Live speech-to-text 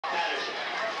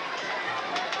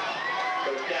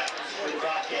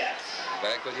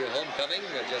Back with you, homecoming,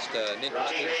 just an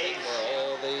interesting thing where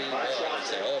all the, well, I would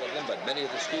say all of them, but many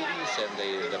of the students and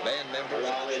the band members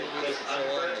and the cheerleaders and so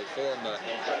on, they form a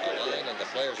line and the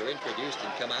players are introduced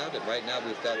and come out. And right now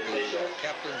we've got the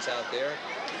captains out there.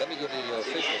 Let me give you the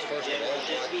officials first of all.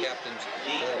 5 captains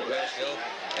for Blairsville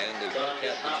and the 1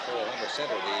 captain for Homer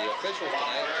Center. The officials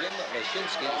tonight: Jim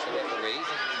Mashinsky is the referee,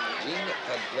 Gene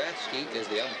Podratsky is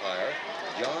the umpire,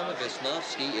 John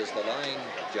Visnovsky is the line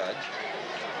judge,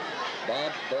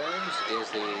 Bob Burns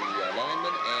is the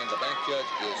lineman, and the back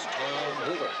judge is Tom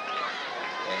Hoover.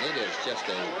 And it is just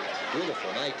a beautiful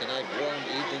night tonight, warm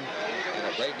evening, and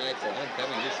a great night for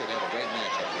homecoming. We should have a great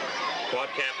match up here. Quad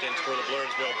captains for the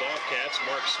Blairsville Bobcats: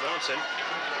 Mark Swanson,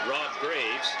 Rob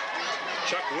Graves,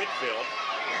 Chuck Whitfield,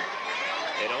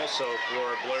 and also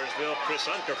for Blairsville, Chris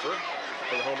Unkerfer.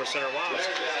 For the Homer Center Wilds,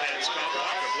 and Scott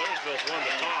Walker. Blairsville's won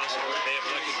the toss. They have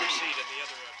elected their seat, and the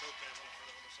other co-captain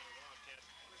for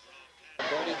the Homer Center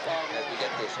Wildcats. As we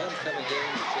get this homecoming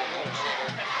game between Homer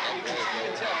Center and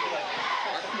Blairsville.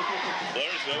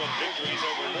 Blairsville with victories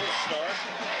over North Star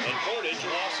and Portage.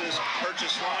 Losses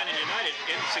Purchase Line and United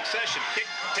in succession.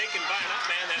 Kick taken by an up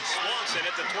man. That's Swanson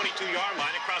at the 22-yard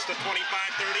line across the 25, 30,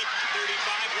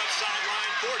 35, left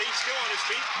sideline, 40. Still on his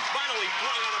feet. Finally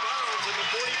flung out of bounds at the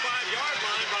 45-yard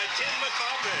line by Tim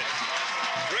McCoppin.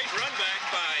 Great run back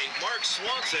by Mark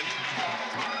Swanson.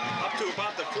 Up to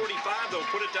about the 45. They'll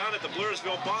put it down at the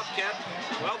Blairsville Bobcat.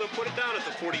 Well, they'll put it down at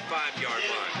the 45-yard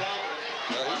line.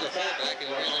 Well, he's a fullback, and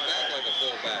he ran it back like a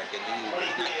fullback, and he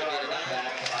activated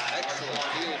an excellent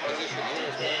field position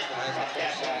here as Blairsville has the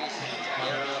full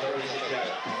series.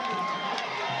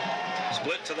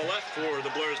 Split to the left for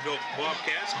the Blairsville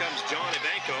Bobcats comes John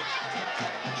Ivanko.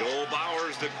 Joel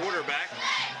Bowers, the quarterback.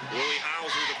 Willie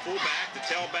Hauser, the fullback. The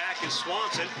tailback is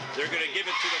Swanson. They're going to give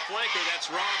it to the flanker. That's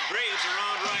Rob Graves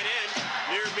around right end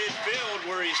near midfield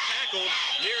where he's tackled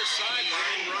near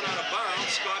sideline, run out of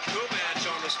bounds. Scott Kovach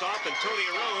on the stop and Tony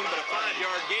Arone, but a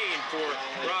 5-yard gain for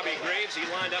Robbie Graves. He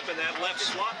lined up in that left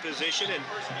slot position, and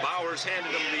Bowers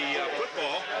handed him the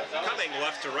football, coming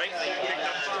left to right, and he picked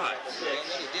up 5. Well,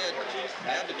 what he did,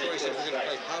 Mandatory said we're going to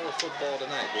play power football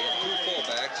tonight. They have 2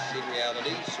 fullbacks in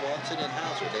reality, Swanson and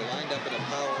Hauser. They lined up in a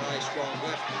power high, strong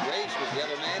left. Graves was the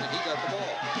other man, and he got the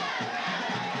ball.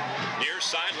 Near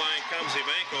sideline comes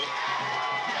Ivanko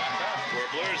for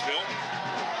Blairsville.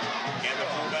 And the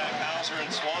fullback Hauser and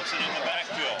Swanson in the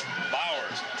backfield.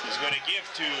 Bowers is going to give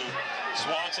to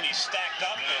Swanson. He's stacked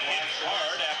up and hit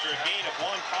hard after a gain of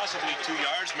 1, possibly 2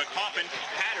 yards. McCoppin,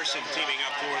 Patterson teaming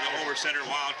up for the Homer Center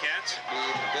Wildcats.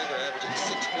 Even bigger, averaging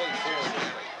 6.4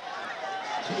 carry.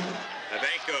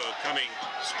 Ivanko coming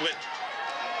split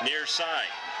near side.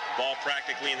 Ball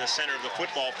practically in the center of the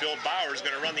football field. Bowers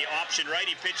going to run the option right.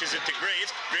 He pitches it to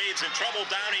Graves. Graves in trouble.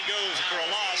 Down he goes for a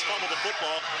loss. Fumbled the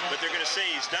football, but they're going to say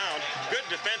he's down. Good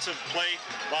defensive play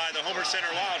by the Homer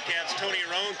Center Wildcats. Tony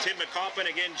Arone, Tim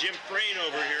McCoppin, again Jim Frayne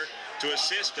over here to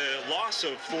assist. A loss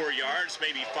of 4 yards,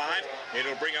 maybe 5.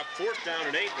 It'll bring up 4th down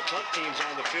and 8. The punt team's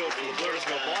on the field for the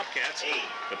Blairsville Bobcats.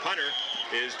 The punter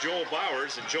is Joel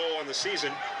Bowers, and Joel on the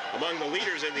season among the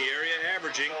leaders in the area,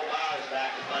 averaging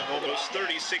almost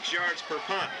 36 yards per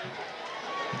punt.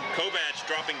 Kovach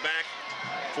dropping back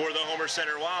for the Homer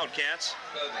Center Wildcats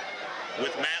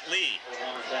with Matt Lee.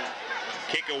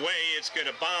 Kick away, it's going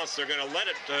to bounce. They're going to let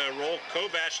it roll.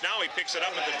 Kovach, now he picks it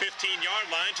up at the 15-yard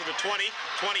line to the 20,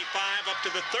 25, up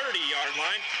to the 30-yard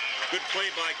line. Good play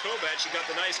by Kovach. He got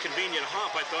the nice convenient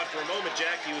hop. I thought for a moment,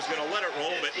 Jack, he was going to let it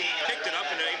roll, but picked it up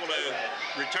and able to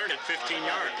return it 15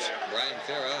 yards. Brian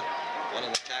Farah, one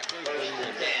of the tacklers, bringing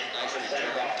it down. Nice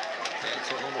return. And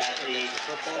so Homer Center gets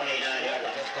the football.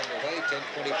 Just underway,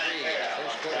 10:23.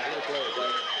 First quarter here,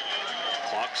 Blairsville.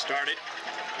 Clock started.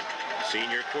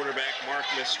 Senior quarterback Mark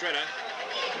Mistretta.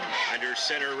 Under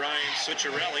center Ryan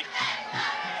Succiarelli.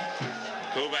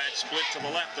 Kovach split to the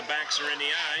left. The backs are in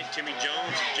the eye. Timmy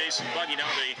Jones and Jason Buggey.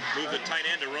 Now they move the tight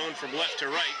end to Roan from left to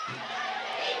right.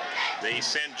 They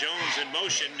send Jones in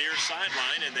motion near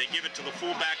sideline, and they give it to the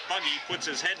fullback Buggey. Puts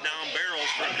his head down, barrels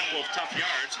for a couple of tough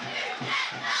yards.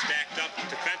 Stacked up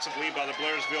defensively by the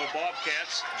Blairsville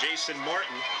Bobcats. Jason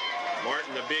Martin.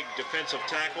 Martin, the big defensive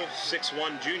tackle,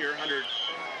 6'1 junior,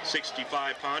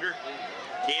 165-pounder.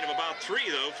 Gain of about 3,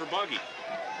 though, for Buggey.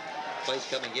 Plays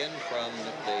coming in from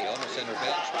the Homer Center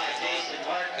bench.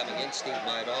 Coming in, Steve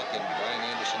Mydock and Brian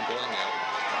Anderson going out.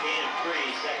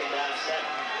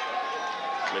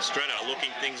 Mistretta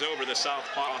looking things over. The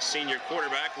southpaw senior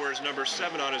quarterback wears number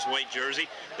 7 on his white jersey.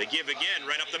 They give again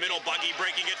right up the middle. Buggey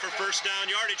breaking it for first down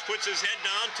yardage. Puts his head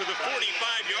down to the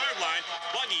 45-yard line.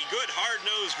 Buggey, good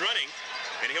hard-nosed running.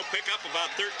 and he'll pick up about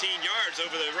 13 yards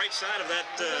over the right side of that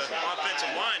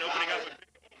offensive line, opening up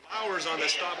hours on the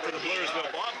stop for the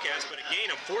Blairsville Bobcats, but a gain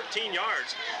of 14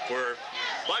 yards for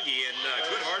Buggey, and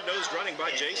good hard-nosed running by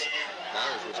Jason.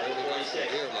 Bowers was holding on for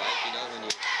dear life. You know, when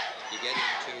you get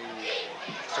into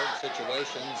certain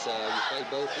situations, you play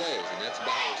both ways, and that's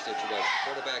Bowers' situation.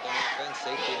 Quarterback on offense,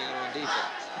 safety man on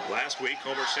defense. Last week,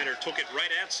 Homer Center took it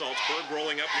right at Salzburg,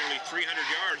 rolling up nearly 300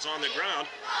 yards on the ground.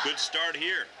 Good start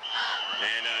here.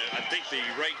 And I think the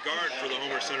right guard for the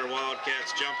Homer Center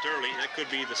Wildcats jumped early. That could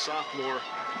be the sophomore.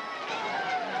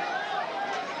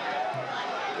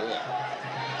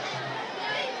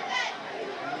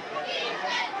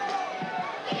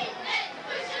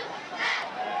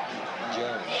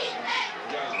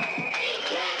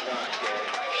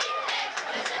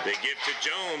 They give to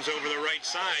Jones over the right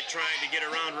side, trying to get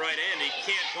around right end. He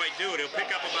can't quite do it. He'll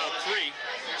pick up about 3.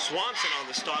 Swanson on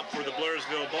the stop for the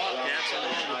Blairsville Bobcats,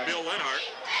 along with Bill Lenhart.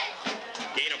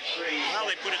 Gain of, well,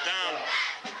 they put it down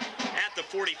at the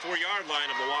 44-yard line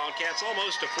of the Wildcats,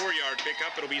 almost a 4-yard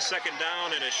pickup. It'll be second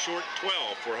down and a short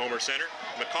 12 for Homer Center.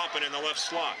 McCoppin in the left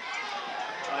slot.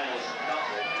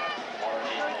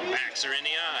 Backs are in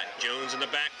the eye. Jones in the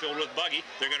backfield with Buggey.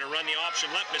 They're going to run the option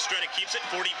left. Mistretta keeps it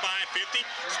 45-50.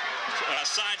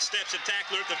 Sidesteps a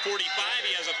tackler at the 45.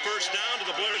 He has a first down to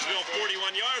the Blairsville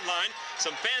 41-yard line.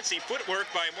 Some fancy footwork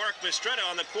by Mark Mistretta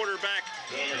on the quarterback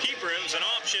keeper. It was an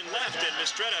option left, and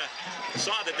Mistretta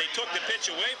saw that they took the pitch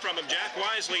away from him. Jack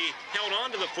Wisely held on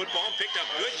to the football and picked up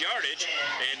good yardage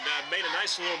and made a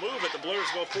nice little move at the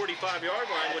Blairsville 45-yard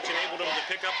line, which enabled him to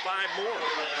pick up 5 more.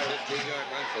 15-yard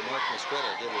run for Mark Mistretta.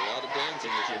 Did a lot of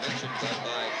dancing, as you mentioned, done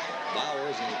by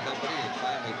Bowers and company, and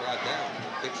finally brought down.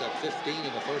 Picks up 15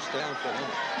 and a first down for him.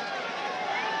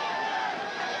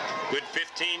 Good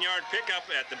 15-yard pickup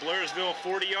at the Blairsville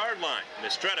 40-yard line.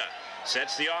 Mistretta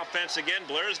sets the offense again.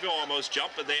 Blairsville almost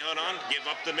jumped, but they hung on. Give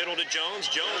up the middle to Jones.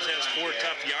 Jones has 4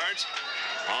 tough yards.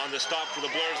 On the stop for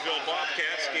the Blairsville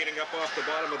Bobcats, skating up off the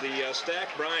bottom of the stack,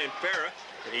 Brian Farah.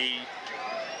 He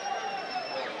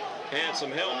had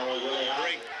some help.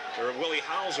 Willie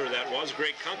Hauser, that was.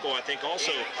 Greg Kunkel, I think,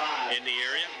 also in the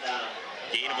area.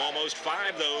 Gain of almost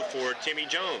 5, though, for Timmy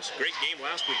Jones. Great game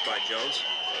last week by Jones.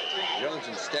 Jones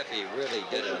and Steffi really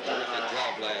did a terrific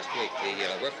job last week.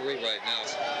 The referee right now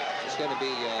is going to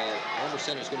be, Homer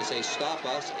Center is going to say, stop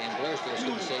us, and Blairsville is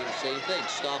going to say the same thing,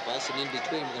 stop us, and in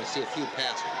between we're going to see a few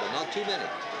passes, but not too many.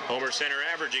 Homer Center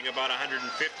averaging about 150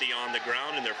 on the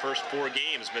ground in their first 4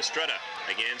 games. Mistretta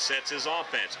again sets his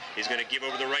offense. He's going to give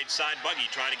over the right side. Buggey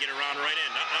trying to get around right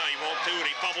end. He won't do it.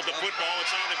 He fumbled the football.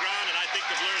 It's on the ground, and I think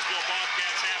the Blairsville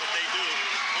Bobcats have it. They do.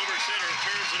 Homer Center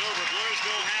turns it over.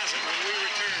 Blairsville has it when we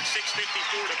return.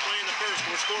 6:54 to play in the first.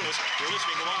 We're scoreless. You're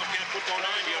listening to Wildcat Football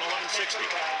 90 on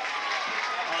 1160.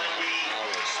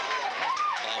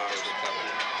 Bowers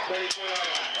recovered.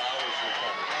 Bowers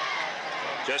recovered.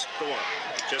 Just the one.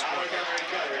 Just one.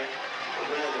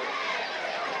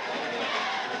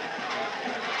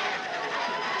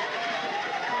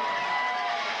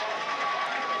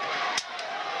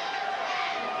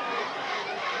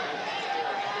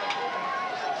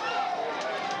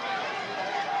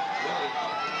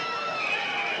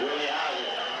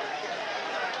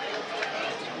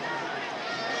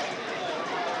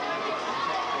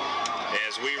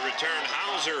 As we return,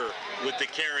 Hauser with the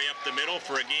carry up the middle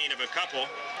for a gain of a couple.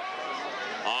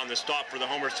 On the stop for the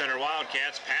Homer Center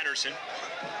Wildcats, Patterson.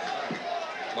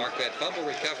 Mark, that fumble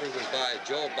recovery was by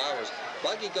Joel Bowers.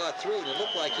 Buggey got through, and it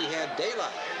looked like he had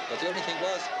daylight. But the only thing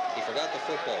was, he forgot the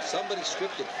football. Somebody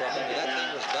stripped it from him, and that thing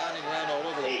was bounding around all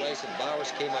over the place, and Bowers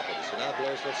came up with it. So now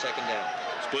Blairsville second down.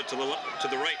 Split to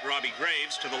the right, Robbie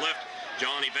Graves. To the left,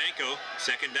 Johnny Vanko.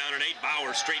 Second down and 8.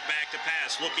 Bowers straight back to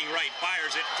pass. Looking right,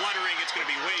 fires it, fluttering. It's going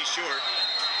to be way short.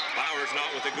 Bowers not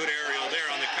with a good aerial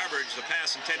there on the coverage. The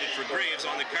pass intended for Graves.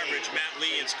 On the coverage, Matt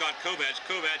Lee and Scott Kovac.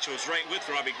 Kovac was right with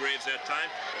Robbie Graves that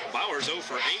time. Bowers 0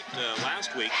 for 8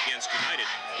 last week against United.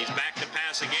 He's back to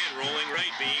pass again, rolling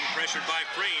right, being pressured by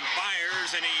Frayne.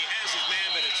 Fires, and he has his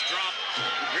man, but it's dropped.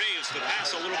 Graves, the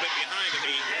pass a little bit behind him.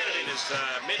 He had it in his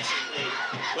mitts and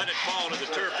let it fall to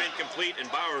the turf, incomplete, and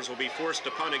Bowers will be forced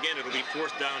to punt again. It'll be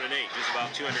 4th down and 8. Just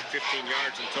about 215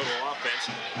 yards in total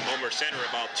offense. Homer Center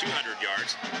about 200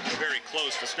 yards. Very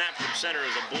close. The snap from center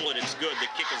is a bullet. It's good. The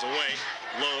kick is away.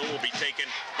 Low will be taken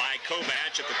by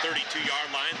Kovac at the 32-yard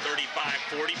line.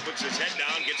 35-40. Puts his head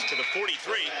down. Gets to the 43.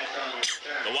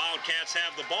 The Wildcats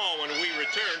have the ball when we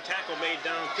return. Tackle made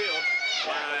downfield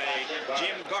by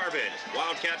Jim Garvin.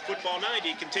 Wildcat Football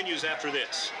 90 continues after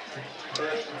this.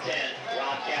 1st and 10.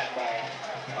 Wildcat ball.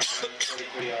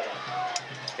 33-yard line.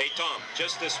 Hey, Tom,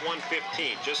 just this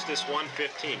 115. Just this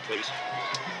 115, please.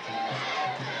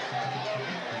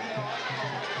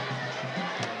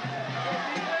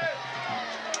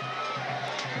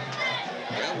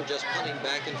 running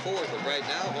back and forth. But right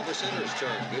now, Homer Center's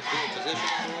turn. Good field position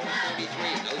for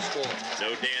 33. No score. No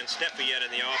Dan Steffi yet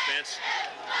in the offense.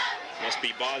 Must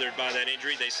be bothered by that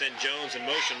injury. They send Jones in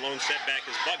motion. Lone setback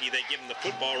is Buggey. They give him the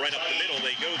football right up the middle.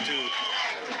 They go to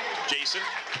Jason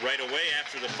right away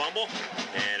after the fumble.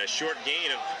 And a short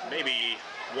gain of maybe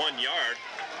 1 yard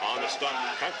on the stop.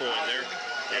 Kunkel in there.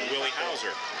 And Willie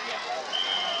Hauser.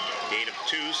 Gain of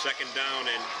 2, second down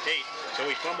and 8. So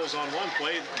he fumbles on one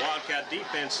play. Wildcat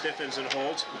defense stiffens and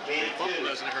holds. The fumble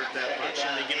doesn't hurt that much,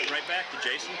 and they give it right back to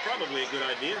Jason. Probably a good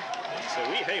idea. So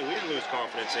we didn't lose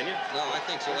confidence in you. No, I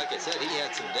think so. Like I said, he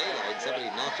had some daylight.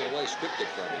 Somebody knocked it away, scripted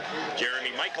from him.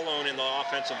 Jeremy Michelone in the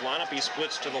offensive lineup. He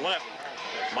splits to the left.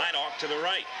 Mydock to the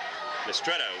right.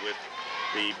 Mistretta with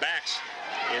the backs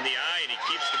in the eye, and he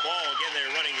keeps the ball. Again,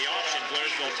 they're running the option.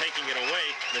 Blairsville taking it away.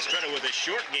 Mistretta with a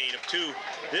short gain of 2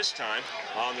 this time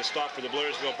on the stop for the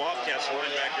Blairsville Bobcats.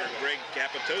 Linebacker Greg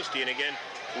Capitosti, and again,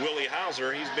 Willie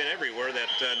Hauser. He's been everywhere, that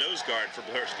nose guard for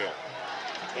Blairsville.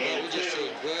 Well, we just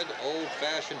see good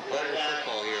old-fashioned butter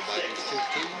football here by these two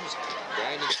teams.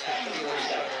 Grinding back, feeling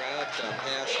each other out,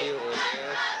 pass here or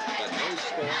there, but no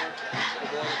score.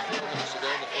 Little boy 4 minutes to go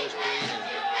in the first period, and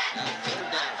now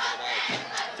third down for the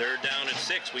Wildcats. Third down and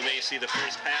 6. We may see the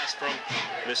first pass from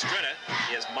Mistretta.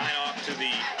 He has Mydock to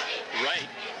the right,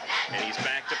 and he's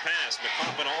back to pass.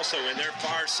 McCoppin also in their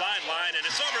far sideline, and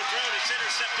it's overthrown. It's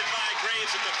intercepted by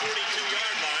Graves at the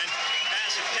 42-yard line.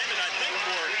 Pass intended, I think,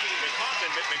 for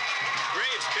McCoppin, but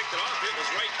Graves picked it off. It was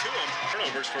right to him.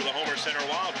 Turnovers for the Homer Center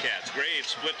Wildcats.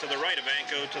 Graves split to the right,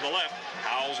 Ivanko to the left.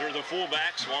 Hauser the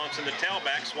fullback, Swanson the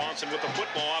tailback. Swanson with the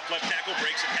football off left tackle,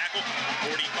 breaks a tackle.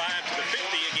 45 to the 50,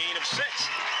 a gain of 6.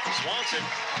 Swanson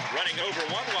running over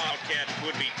one Wildcat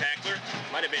would-be tackler.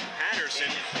 Might have been Patterson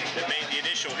that made the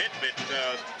initial hit, but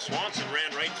Swanson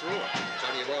ran right through him.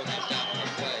 Tony wrote him down on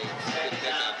the play. Good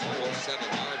pickup, almost 7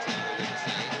 yards now, I would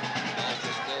say. Ball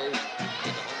just goes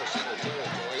into Homer Center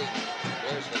territory.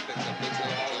 Blairsville picked up big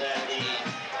ball.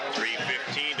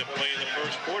 3:15 to play in the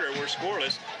first quarter. We're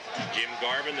scoreless. Jim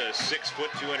Garvin, the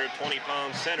 6-foot,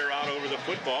 220-pound center, out over the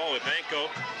football. Ivanko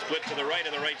split to the right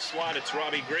in the right slot. It's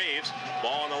Robbie Graves.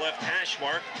 Ball on the left hash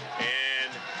mark,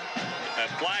 and a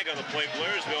flag on the play.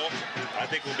 Blairsville, I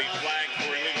think, will be flagged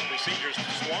for illegal procedures.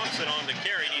 Swanson on the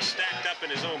carry. He's stacked up in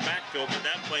his own backfield, but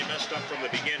that play messed up from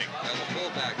the beginning. Now the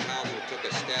fullback, Howell, took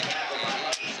a step, and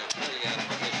he was really out of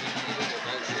position, illegal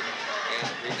motion. And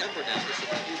remember now, this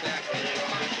is a new back.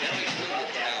 Now he's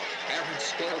moving it out. Aaron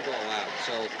Scarborough out.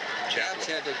 So Chaps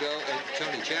had to go, and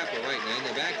Tony Chappell right now in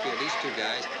the backfield. These two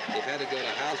guys, they've had to go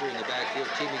to Hauser in the backfield,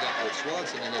 teaming up with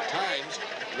Swanson. And at times,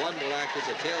 one will act as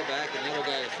a tailback and the other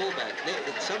guy a fullback.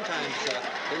 Sometimes they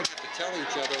don't have to tell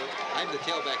each other, I'm the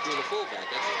tailback, you're the fullback.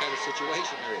 That's the kind of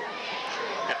situation they're in.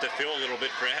 Have to feel a little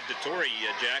bit for Abditori,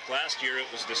 Jack. Last year it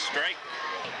was the strike.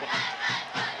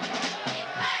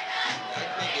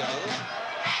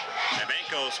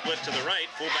 Ivanko split to the right.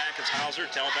 Fullback is Hauser.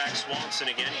 Tailback Swanson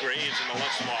again. Graves in the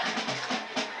left slot.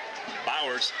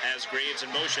 Bowers has Graves in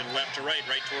motion, left to right,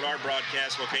 right toward our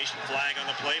broadcast location. Flag on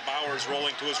the play. Bowers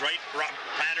rolling to his right. Rob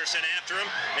Patterson after him,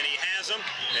 and he has him.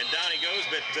 And down he goes,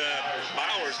 but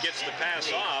Bowers gets the pass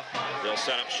off. They'll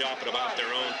set up shop at about their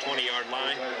own 20-yard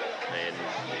line. And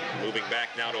moving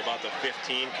back now to about the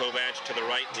 15. Kovac to the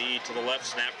right, Lee to the left.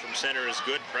 Snap from center is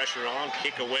good. Pressure on,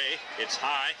 kick away. It's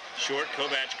high, short.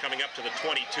 Kovac coming up to the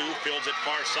 22. Fields it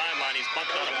far sideline. He's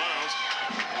bumped out of bounds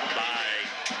by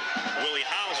Willie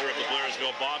Hauser of the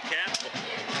Blairsville Bobcats.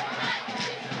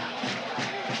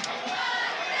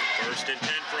 First and 10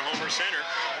 for Homer Center.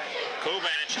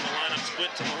 Kovac in the lineup split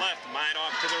to the left,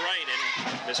 Mydock to the right, and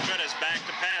Mistretta's back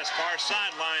to pass, far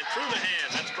sideline, through the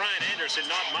hands. That's Brian Anderson,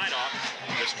 not Mydock.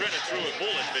 Mistretta threw a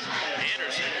bullet, but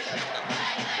Anderson.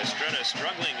 Mistretta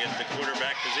struggling at the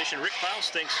quarterback position. Rick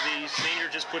Faust thinks the senior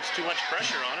just puts too much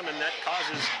pressure on him, and that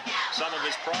causes some of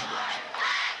his problems.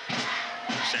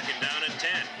 Second down and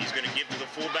 10. He's going to give to the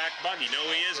fullback, Buggey. No,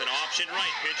 he is. An option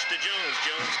right. Pitch to Jones.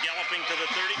 Jones galloping to the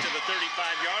 30, to the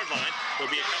 35-yard line. Will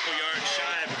be a couple yards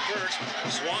shy of the first.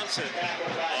 Swanson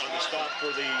on the stop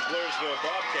for the Blairsville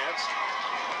Bobcats.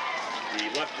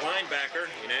 The left linebacker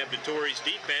in Abditori's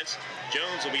defense.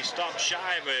 Jones will be stopped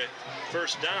shy of a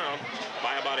first down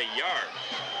by about a yard.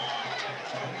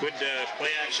 Good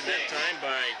play action that time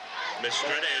by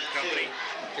Mistretta and company.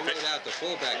 He ruled out the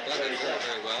fullback, Buggey,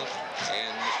 very well.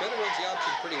 And Mistretta runs the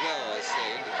option pretty well, as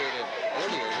indicated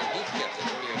earlier when he kept it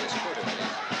earlier in this quarter.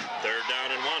 Third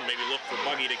down and 1. Maybe look for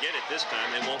Buggey to get it this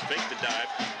time. They won't fake the dive.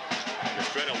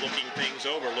 Mistretta looking things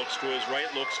over. Looks to his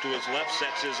right, looks to his left,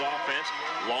 sets his offense.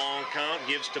 Long count,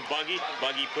 gives to Buggey.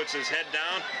 Buggey puts his head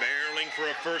down, barreling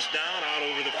for a first down out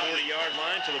over the 40-yard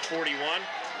line to the 41.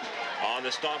 On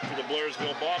the stop for the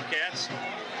Blairsville Bobcats.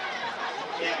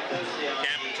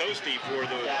 Capitosti for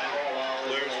the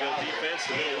Blairsville defense,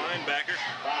 the middle linebacker.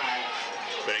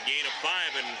 But a gain of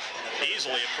 5 and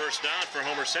easily a first down for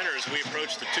Homer Center as we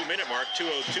approach the 2-minute mark.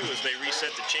 2:02 as they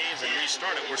reset the chains and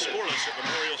restart it. We're scoreless at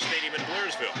Memorial Stadium in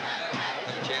Blairsville.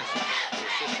 Had a chance to talk to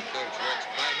assistant coach Rex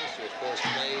Primus, who of course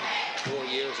played 4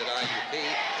 years at IUP.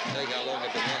 I'll tell you how long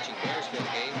I've been watching Blairsville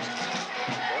games.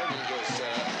 Bernie was the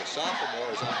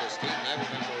sophomore is on this team, and I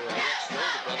remember Rex's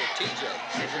older brother TJ.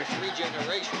 So we're 3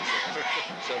 generations,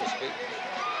 so to speak.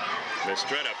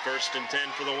 Mistretta, 1st and 10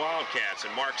 for the Wildcats,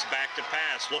 and Marks back to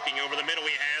pass. Looking over the middle,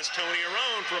 he has Tony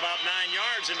Arone for about 9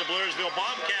 yards into Blairsville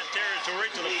Bobcat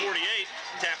territory to the 48.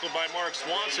 Tackled by Mark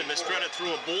Swanson. Mistretta threw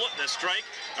a bullet and a strike.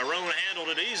 Arone handled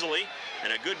it easily,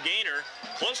 and a good gainer,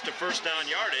 close to first down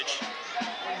yardage.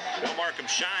 They'll mark him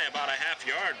shy about a half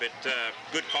yard, but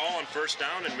good call on first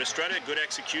down, and Mistretta, good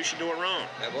execution to Arone.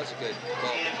 That was a good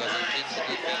call because he keeps the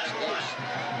defense loose.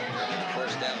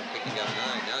 First down, picking up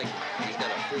 9. Now he's got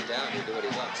a free down to do what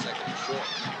he wants, 2nd and short.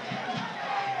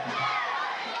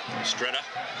 Mistretta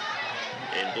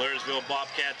in Blairsville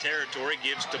Bobcat territory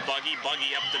gives to Buggey.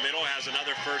 Buggey up the middle has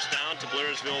another first down to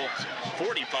Blairsville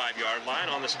 45-yard line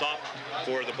on the stop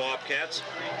for the Bobcats.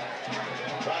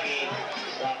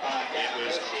 It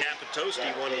was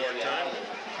Capitosti one more time.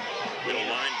 Middle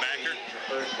linebacker.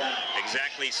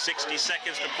 Exactly 60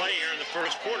 seconds to play here in the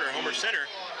first quarter. Homer Center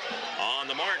on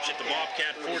the march at the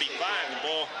Bobcat 45. The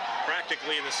ball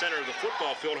practically in the center of the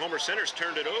football field. Homer Center's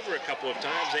turned it over a couple of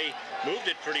times. They moved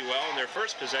it pretty well in their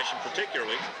first possession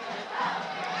particularly.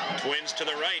 Twins to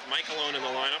the right. Mike Alone in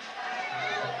the lineup.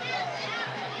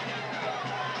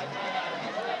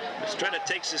 Mistretta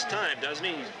takes his time, doesn't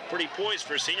he? He's pretty poised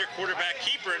for a senior quarterback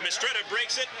keeper, and Mistretta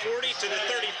breaks it 40 to the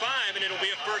 35, and it'll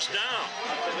be a first down.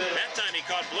 That time he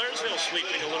caught Blairsville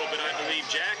sleeping a little bit, I believe,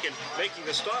 Jack, and making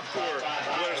the stop for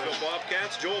Blairsville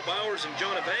Bobcats. Joel Bowers and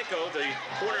John Ivanko, the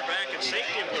cornerback and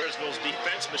safety of Blairsville's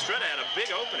defense. Mistretta had a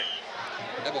big opening.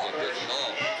 That was a good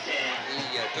call.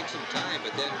 He took some time,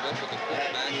 but then went with the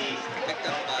quarterback, picked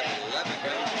up about 11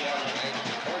 yards, made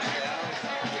the first down with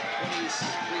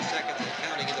 23 seconds and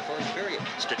counting in the first period.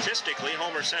 Statistically,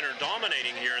 Homer Center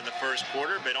dominating here in the first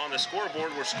quarter, but on the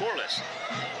scoreboard we're scoreless.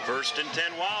 1st and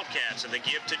 10 Wildcats, and the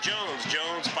give to Jones.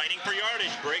 Jones fighting for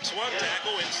yardage, breaks one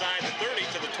tackle inside the 30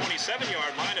 to the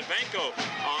 27-yard line. Ivanko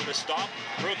on the stop,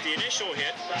 broke the initial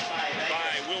hit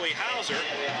by Willie Hauser.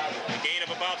 A gain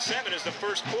of about 7 as the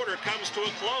first quarter comes to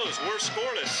a close. We're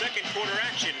scoreless. Second quarter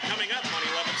action coming up on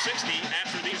 1160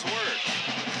 after these words.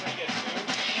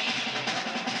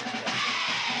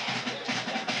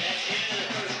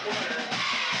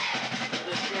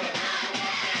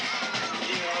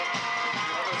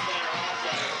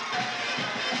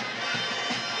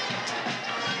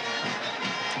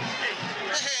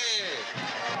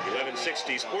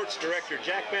 Sports Director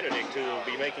Jack Benedict, who will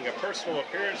be making a personal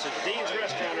appearance at Dean's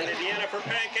Restaurant in Indiana for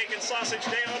Pancake and Sausage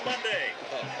Day on Monday.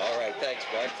 Oh, all right, thanks,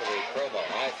 Mark, for the promo.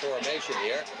 High formation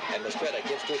here, and Mistretta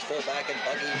gives to his fullback, and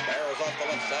Buggey barrels off the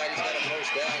left side. He's got a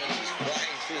first down, and he's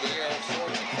flying through the air of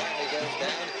sorts, and finally goes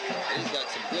down, and he's got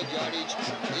some good yardage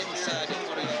inside the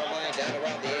 20-yard line, down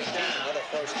around the 18. Another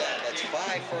first down. That's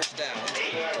 5 first downs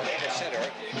for Homer Center.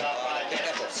 Picked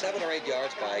up of 7 or 8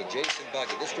 yards by Jason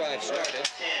Buggey. This drive started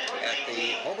at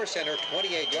the Homer Center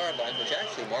 28-yard line, which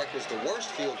actually, Mark, was the worst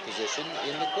field position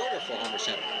in the quarter for Homer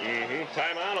Center.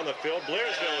 Timeout on the field.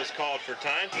 Blairsville is called for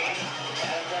time.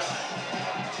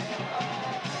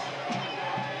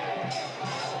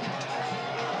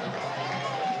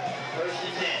 First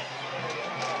and 10.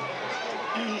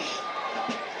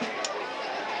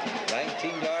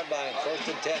 19-yard line, 1st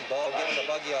and 10. Ball given to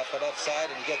Buggey off the left side,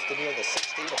 and he gets to near the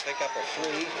 60 to pick up a 3.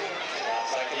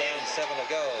 2nd down, 7 to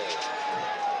go.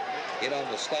 In on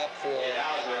the stop for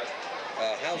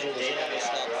Hauser was in on the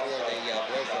stop for the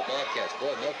Blairsville Bobcats.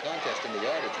 Boy, no contest in the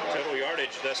yardage. Total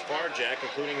yardage thus far, Jack,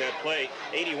 including that play,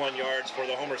 81 yards for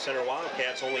the Homer Center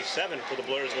Wildcats, only 7 for the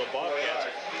Blairsville Bobcats.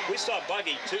 We saw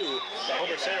Buggey, too.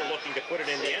 Homer Center looking to put it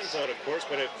in the end zone, of course,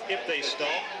 but if they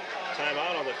stall,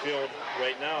 timeout on the field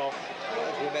right now. Well,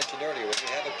 as we mentioned earlier, when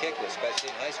you have a kicker,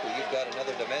 especially in high school, you've got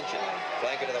another dimension.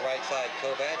 Flanker to the right side,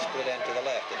 Kovac, split end to the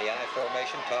left. In the I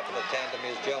formation, top of the tandem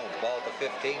is Jones. Ball at the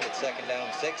 15, it's 2nd down,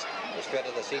 6.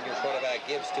 Mistretta, the senior quarterback,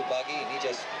 gives to Buggey, and he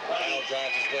just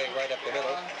drives his way right up the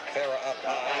middle. Farrah up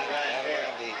high, down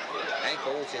around the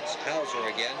ankles. It's Hauser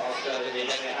again. Up in the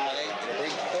left play. It'll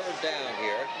bring 3rd down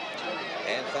here.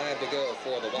 And 5 to go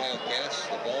for the Wildcats.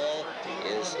 The ball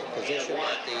is positioned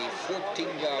at the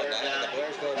 14-yard line of the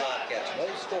Blairsville Wildcats. No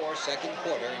score, 2nd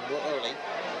quarter, and we're early.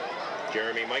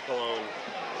 Jeremy Michelone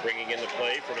Bringing in the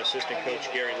play from assistant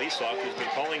coach Gary Leasoff, who's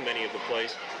been calling many of the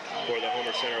plays for the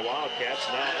Homer Center Wildcats.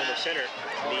 Now Homer Center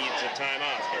needs a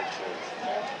timeout.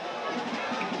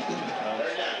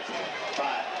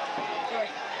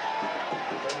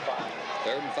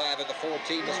 Third and 5 at the 14.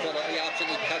 Mistretta on the option.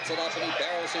 He cuts it up and he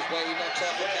barrels his way. He knocks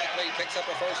off the tackler. He picks up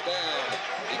a first down.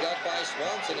 He got by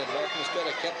Swanson, and Mark Mistretta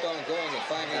kept on going. And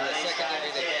finally, in the secondary,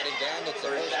 they got him down. It's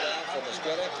the first down for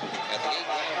Mistretta at the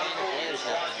 8-yard line of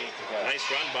Blairsville. Nice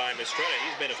run by Mistretta.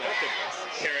 He's been effective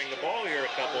carrying the ball here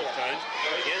a couple of times.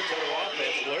 Again, total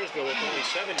offense, Blairsville with only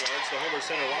 7 yards. The Homer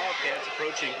Center Wildcats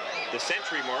approaching the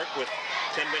century mark with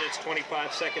 10 minutes, 25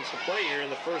 seconds to play here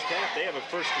in the first half. They have a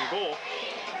first and goal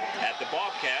at the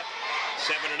Bobcat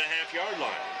 7.5-yard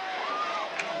line.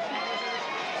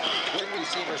 Twin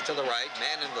receivers to the right.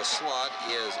 Man in the slot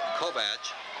is Kovac,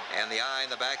 and the eye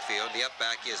in the backfield. The up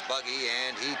back is Buggey,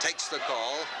 and he takes the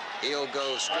call. He'll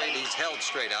go straight. He's held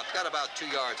straight up. Got about 2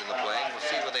 yards in the play. We'll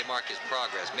see where they mark his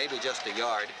progress. Maybe just a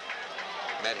yard.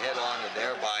 Met head on in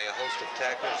there by a host of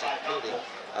tacklers, including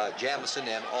Jamison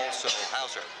and also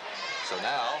Hauser. So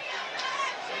now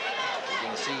we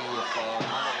can see if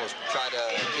Homer will try to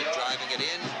keep driving it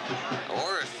in,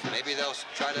 or if maybe they'll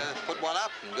try to put one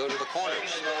up and go to the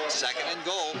corners. Second and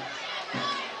goal.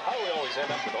 How do we always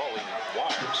end up with all these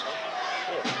wires?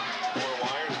 More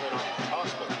wires than a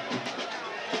hospital.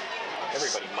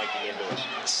 Everybody miking into us.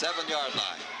 7-yard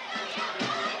line.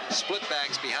 Split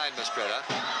backs behind Mistretta.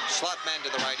 Slot man to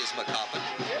the right is McCoppin.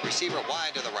 Receiver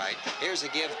wide to the right. Here's a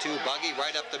give to Buggey.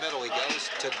 Right up the middle he goes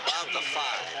to about the 5.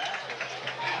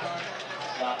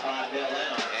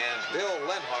 And Bill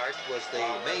Lenhart was the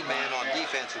main man on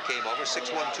defense who came over. 6'1",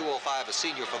 205, a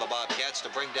senior for the Bobcats to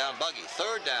bring down Buggey.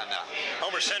 Third down now.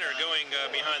 Homer Center going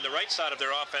behind the right side of their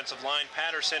offensive line.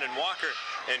 Patterson and Walker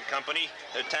and company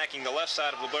attacking the left side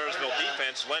of the Blairsville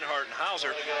defense. Lenhart and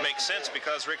Hauser makes sense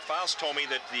because Rick Faust told me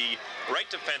that the right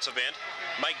defensive end,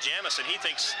 Mike Jamison, he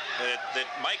thinks that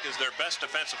Mike is their best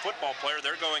defensive football player.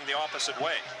 They're going the opposite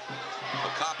way.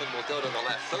 McCoppin will go to the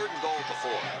left. Third and goal to 4.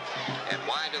 And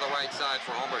wide to the right side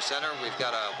for Homer Center. We've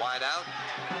got a wide out.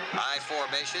 I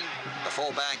formation. The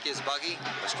fullback is Buggey.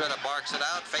 Mistretta barks it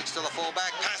out. Fakes to the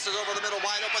fullback. Passes over the middle.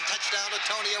 Wide open. Touchdown to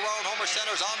Tony Arone. Homer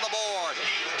Center's on the board.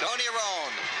 Tony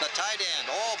Arone, the tight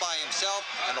end, all by himself.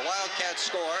 And the Wildcats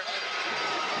score.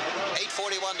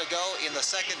 8:41 to go in the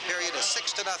second period. A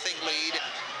 6-0 lead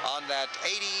on that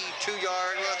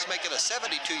 82-yard, let's make it a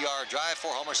 72-yard drive for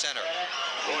Homer Center.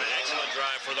 Boy, an excellent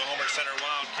drive for the Homer Center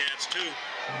Wildcats, too.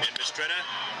 And Mistretta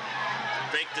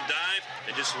faked the dive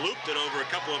and just looped it over a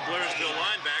couple of Blairsville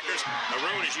linebackers.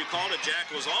 Arone, as you called it,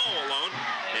 Jack, was all alone.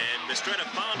 And Mistretta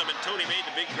found him, and Tony made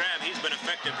the big grab. He's been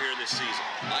effective here this season.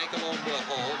 Michael on the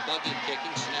hold. Buggey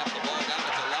kicking. Snap the ball down.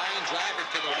 It's a line driver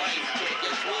to the right. Could it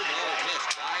get through? No, it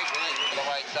missed. Wide right to the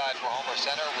right side for Homer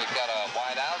Center. We've got a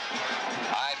wide out.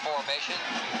 I formation.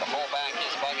 The fullback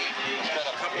is Buggey.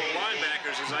 A couple of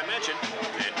linebackers, as I mentioned.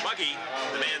 And Buggey,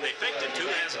 the man they faked it to,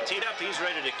 has it teed up. He's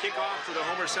ready to kick off for the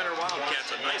Homer Center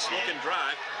Wildcats. A nice looking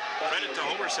drive. Credit to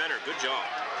Homer Center. Good job.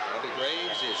 Robbie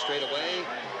Graves is straight away.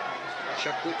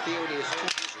 Chuck Whitfield is to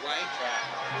his right.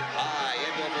 High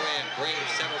end over end.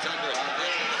 Graves settles under it.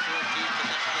 There to the 14th and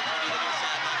that's the 20 to the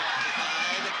side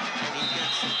line of 55. And he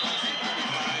gets across the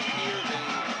 25 here.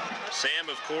 Sam,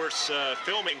 of course,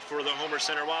 filming for the Homer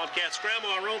Center Wildcats.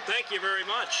 Grandma Arone, thank you very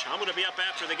much. I'm going to be up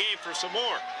after the game for some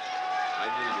more. I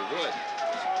knew you would.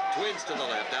 Twins to the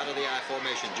left, out of the I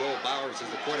formation. Joel Bowers is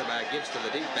the quarterback, gives to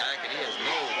the deep back, and he has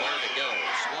nowhere to go.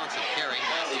 Swanson carrying,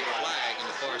 that's the flag on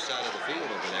the far side of the field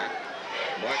over there.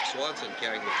 Mark Swanson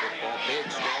carrying the football, big,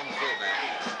 strong fullback.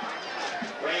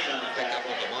 Pick up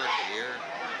on the marker here.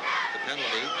 The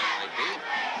penalty might be,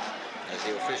 as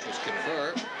the officials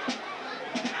confer.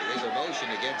 Illegal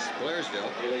motion against Blairsville.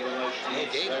 No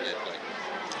gain on that play.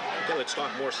 Okay, let's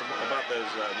talk more about those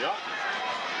jockeys.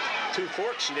 2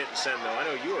 forks she didn't send, though. I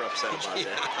know you were upset about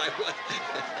that. I was.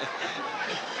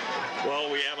 Well,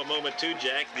 we have a moment, too,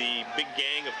 Jack. The big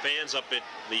gang of fans up at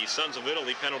the Sons of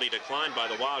Italy, penalty declined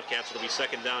by the Wildcats. It'll be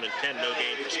second down and 10, no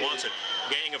gain for Swanson.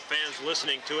 Gang of fans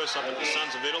listening to us up at the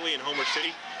Sons of Italy in Homer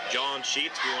City. John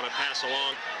Sheets, we want to pass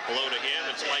along hello to him,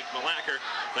 and Spike Malacker.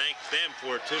 Thank them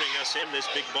for tuning us in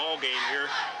this big ball game here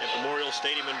at Memorial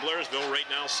Stadium in Blairsville. Right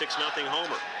now, 6-0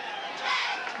 Homer.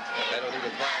 Penalty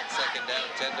declined, second down,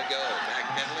 10 to go. Back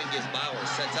pedaling is Bowers,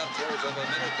 sets up, throws over the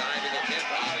middle, diving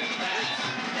attempt,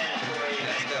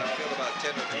 that's downfield about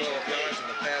 10 or 12 yards, and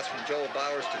the pass from Joel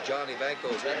Bowers to Johnny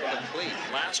Vanko is incomplete.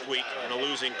 Last week, in a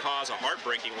losing cause, a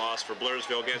heartbreaking loss for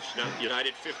Blairsville against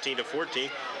United,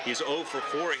 15-14. He's 0 for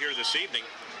 4 here this evening.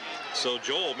 So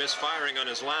Joel misfiring on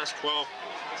his last 12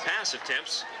 pass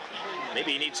attempts.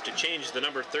 maybe he needs to change the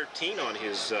number 13 on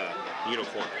his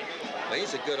uniform. Well,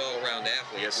 he's a good all-around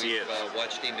athlete. Yes, he is. We've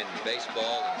watched him in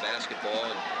baseball and basketball,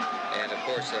 and of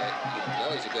course, you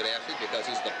know he's a good athlete because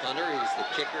he's the punter, he's the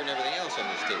kicker, and everything else on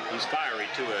this team. He's fiery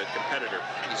to a competitor.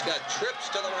 He's got trips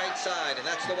to the right side, and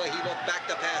that's the way he looked back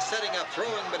to pass, setting up,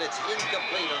 throwing, but it's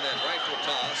incomplete on that rifle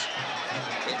toss.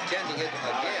 Intending it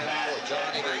again for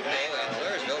Johnny Banko, and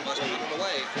Blairsville must put it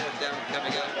away. Fourth down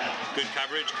coming up. Good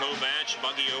coverage, Kovac,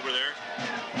 Buggey over there.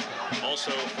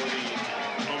 Also for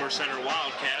the Homer Center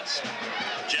Wildcats,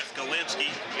 Jeff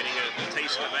Galinsky getting a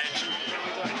taste of action.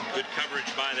 Good coverage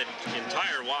by the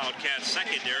entire Wildcats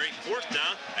secondary. Fourth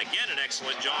down, again an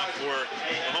excellent job for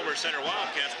the Homer Center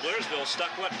Wildcats. Blairsville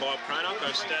stuck what, Bob Krynock,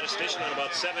 our statistician, on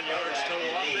about 7 yards total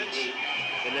offense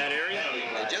in that area.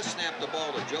 They just snapped the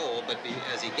ball to Joel, but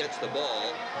as he gets the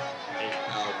ball,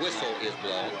 a whistle is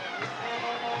blown.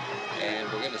 And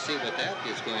we're going to see what that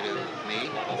is going to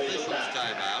mean. Official's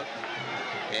timeout.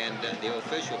 And the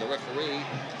official, the referee,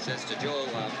 says to Joel,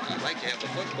 I'd like to have the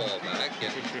football back.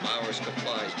 And Bowers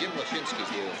complies. Jim Lashinsky's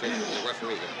the official, the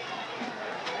referee.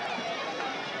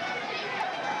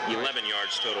 11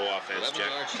 yards total offense, 11 Jack.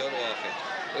 yards total offense.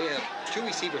 We have two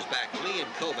receivers back, Lee and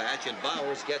Kovac, and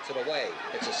Bowers gets it away.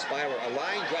 It's a spiral, a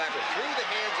line driver through the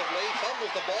hands of Lee,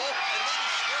 fumbles the ball, and then he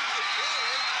strikes it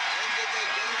forward. And did they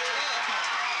get it or not?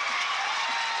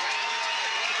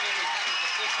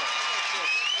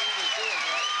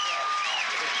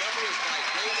 The recovery is by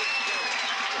David Jones.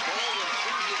 The ball went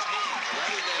through his hands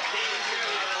rather than through his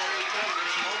hand. The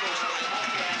ball was almost like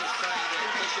he was trying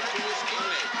to push it to his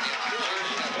teammate.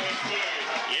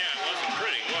 Yeah, it wasn't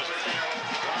pretty, was it?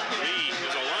 Lee, it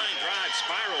was a line drive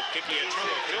spiral kick. He had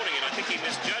trouble fielding it. I think he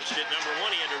misjudged it. Number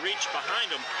one, he had to reach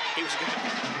behind him. He was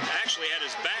actually had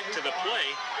his back to the play,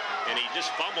 and he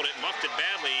just fumbled it, muffed it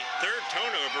badly. Third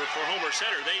turnover for Homer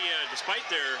Center. They, despite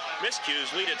their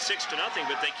miscues, lead at 6-0,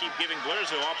 but they keep giving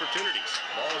Blairsville opportunities.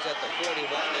 Ball's at the 41,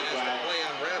 and as the play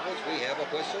unravels, we have a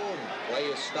whistle, and play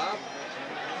is stopped.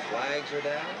 Flags are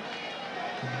down.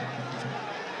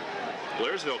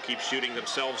 Blairsville keeps shooting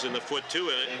themselves in the foot, too.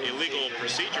 An illegal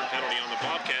procedure penalty on the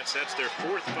Bobcats. That's their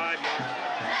fourth 5-yard.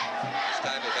 This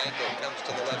time Banko comes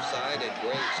to the left side, and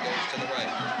Graves goes to the right.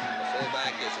 The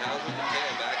fullback is Hauser, the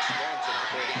tailback, Swanson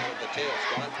operating out of the tail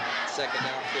spot. Second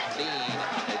down, 15.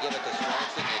 They give it to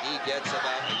Swanson, and he gets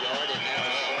about a yard, and that's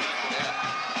all. That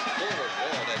forward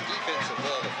ball, that defensive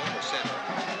ball, the Homer Center.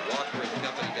 Walker and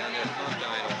company down there at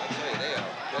Montine, I'll tell you, they are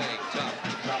playing tough.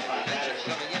 I mentioned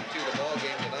coming into the ball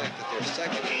game tonight that they're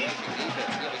second in rushing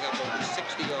defense, giving up over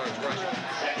 60 yards rushing.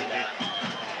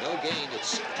 No gain.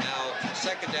 It's now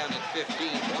second down and 15.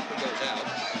 Walker goes out.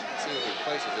 Let's see who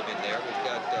replaces him in there. We've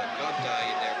got Conti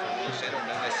in there from the center.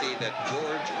 Now I see that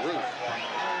George Roof,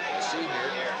 the senior,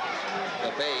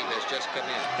 the babe, has just come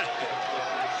in.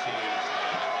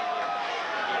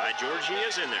 By George, he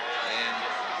is in there. And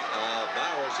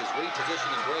Bowers is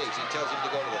repositioning Graves. He tells him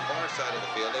to go to the far side of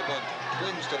the field. They want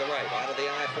twins to the right, out of the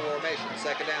I formation.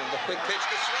 Second down, the quick pitch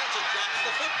to Swanson, drops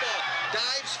the football,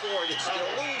 dives for it. It's still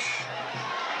loose.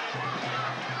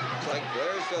 Looks like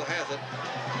Blairsville has it.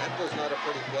 That was not a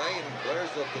pretty play, and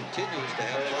Blairsville continues to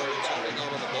have problems holding on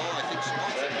to the ball. I think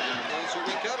Swanson also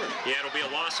recovered. Yeah, it'll be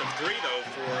a loss of 3, though,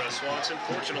 for Swanson.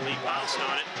 Fortunately, he bounced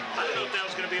on it. I thought that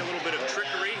was going to be a little bit of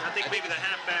trickery. I think maybe the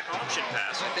halfback option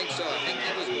pass. I think so. I think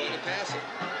he was going to pass it.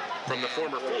 From the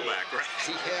former fullback, right?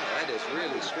 Yeah, that is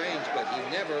really strange, but he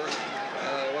never,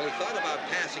 well, he thought about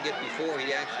passing it before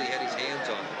he actually had his hands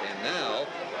on it. And now,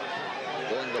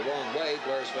 going the wrong way,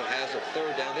 Blairsville has a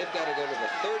third down. They've got to go to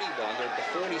the 31. They're at the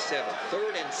 47.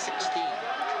 Third and 16.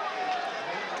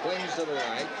 Twins to the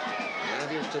right. Now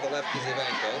here's to the left is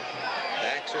Ivanko.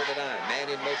 Backs are to 9. Man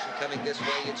in motion coming this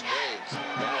way. It's Graves.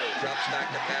 Bowers drops back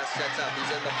to pass. Sets up.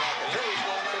 He's in the pocket. Throws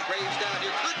long for Graves down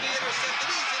here. Could be intercepted.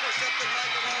 He's intercepted by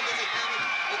the ball. Does he have it?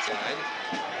 It's line.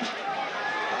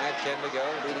 5-10 to go.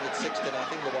 Leading at 6-0.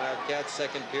 The Wildcats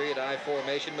second period. I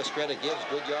formation. Mastretta gives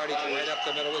good yardage right up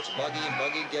the middle. It's Buggey, and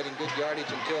Buggey getting good yardage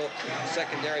until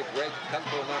secondary break.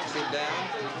 Kunkel knocks him down,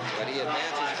 but he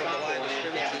advances from the line of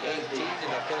scrimmage to 18, and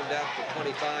they'll put him down for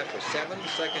 25 for 7.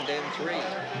 Second and 3.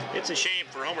 It's a shame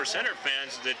for Homer Center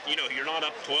fans that, you know, you're not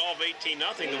up 12,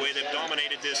 18-0 the way they've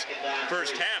dominated this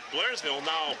first half. Blairsville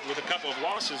now, with a couple of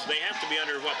losses, they have to be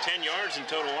under, what, 10 yards in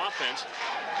total offense.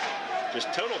 Just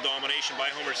total domination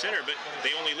by Homer Center, but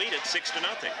they only lead at 6-0.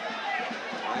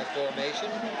 I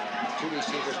formation. Two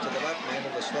receivers to the left, man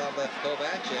of the slot left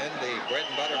Kovac, and the bread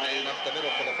and butter man up the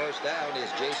middle for the first down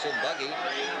is Jason Buggey.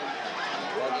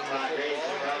 Plugging the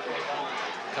football.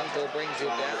 Kunkel brings him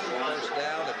down. First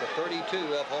down at the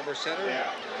 32 of Homer Center.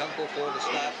 Kunkel for the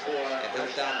stop and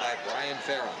helped out by Brian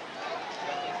Farrell.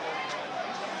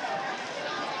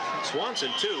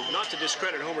 Swanson, too, not to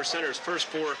discredit Homer Center's first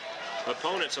four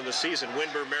opponents on the season,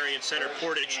 Winburn, Marion Center,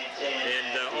 Portage,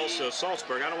 and also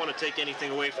Salzburg. I don't want to take anything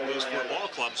away from those four ball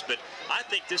clubs, but I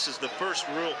think this is the first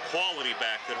real quality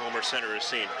back that Homer Center has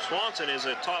seen. Swanson is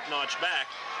a top-notch back,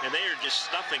 and they are just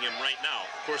stuffing him right now.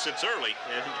 Of course, it's early,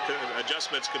 and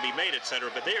adjustments could be made, etc.,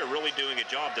 but they are really doing a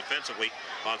job defensively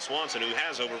on Swanson, who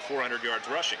has over 400 yards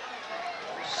rushing.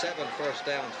 7 first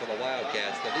downs for the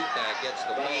Wildcats. The deep back gets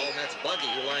the ball, and that's Buggey,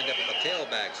 who lined up at the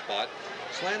tailback spot.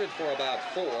 Slanted for about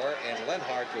 4, and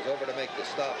Lenhart was over to make the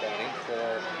stop on him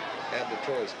for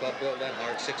Abditoy's club. Bill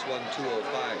Lenhart, 6'1",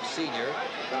 205 senior.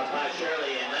 And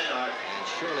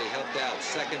Shirley helped out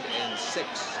 2nd and 6.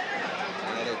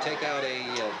 Now they take out a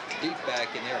deep back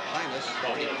in there, Hymas.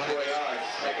 They bring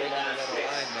in another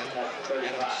lineman.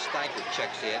 Adam Steiger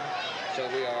checks in. So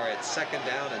we are at 2nd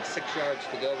down and 6 yards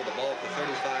to go with the ball at the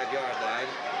 35-yard line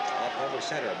off Homer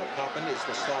Center. McCoppin is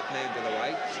the slot man to the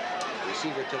right.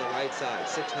 Receiver to the right side.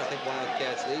 6-0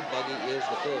 Wildcats lead. Buggey is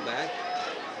the fullback.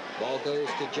 Ball goes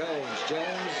to Jones.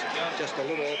 Jones, just a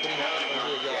little opening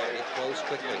under a yard. It throws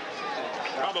quickly.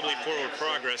 Probably forward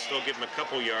progress. They'll give him a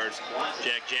couple yards.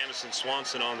 Jack Jamison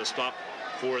Swanson on the stop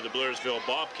for the Blairsville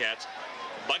Bobcats.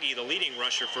 Buggey, the leading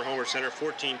rusher for Homer Center,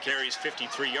 14 carries,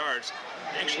 53 yards.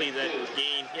 Actually, that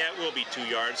gain, yeah, it will be 2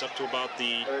 yards, up to about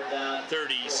the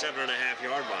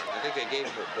 37.5-yard line. I think they gave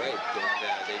him a break, and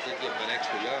they did give him an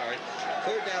extra yard.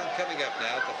 3rd down coming up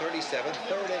now at the 37.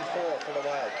 3rd and 4 for the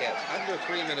Wildcats. Under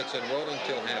 3 minutes and rolling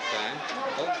till halftime.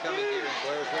 Homecoming here in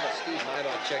Blairsville. Steve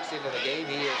Mydot checks into the game.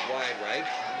 He is wide right.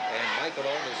 And Michael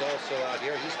Owen is also out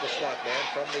here. He's the slot man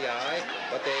from the eye,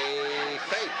 but they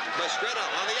fake. Mastretta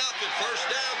on the option. First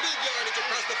down, big yardage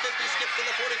across the 50, skips to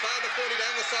the 45, the 40,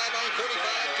 down the sideline, 35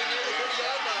 to near the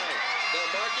 30-yard line.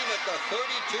 They'll mark him at the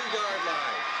 32-yard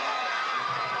line.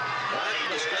 Mark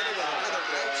Mastretta with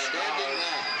another outstanding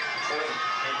run.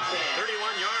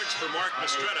 31 yards for Mark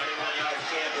Mastretta.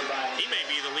 He may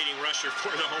be the leading rusher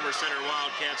for the Homer Center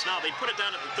Wildcats now. They put it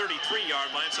down at the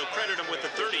 33-yard line, so credit him with the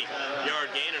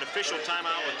 30-yard gain. An official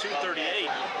timeout with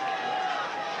 2:38.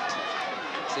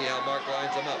 See how Mark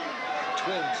lines them up.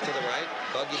 Twins to the right,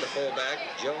 Buggey the fullback,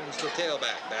 Jones the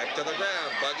tailback. Back to the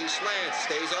ground, Buggey slants,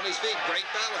 stays on his feet, great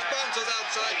balance, bounces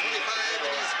outside 25, and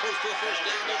he's close to a first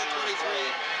down to the 23.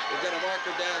 We've got a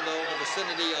marker down, though, in the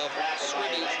vicinity of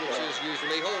scrimmage, which is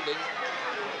usually holding.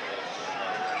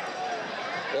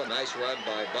 Well, nice run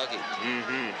by Buggey.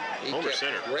 He Homer kept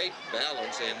Center. Great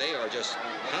balance, and they are just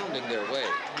pounding their way.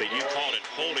 But you called it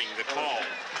holding the call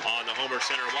on the Homer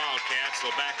Center Wildcats.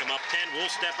 They'll back them up 10.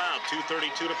 We'll step out.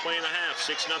 2:32 to play in the half.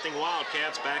 6-0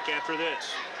 Wildcats back after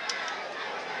this.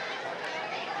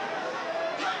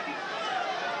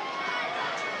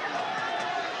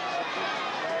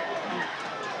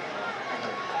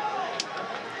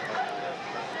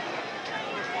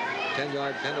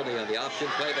 Ten-yard penalty on the option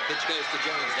play. The pitch goes to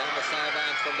Jones down the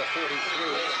sideline from the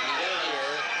 43. And he's near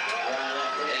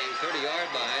a 30-yard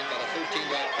line, but a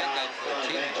 13-yard pickup for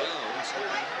Tim Jones.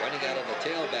 Running out of the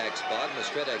tailback spot.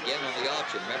 Mastretta again on the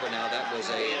option. Remember now, that was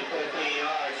a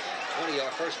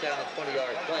 20-yard first down and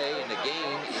 20-yard play, and the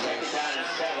gain is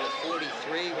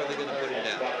 43. Where are they going to put him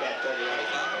down?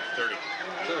 30.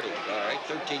 30. All right,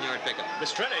 13-yard pickup.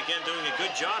 Mastretta again doing a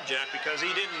good job, Jack, because I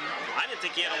didn't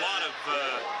think he had a lot of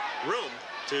room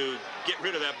to get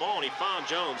rid of that ball, and he found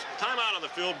Jones. Timeout on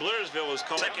the field. Blairsville is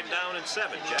called. 2nd down and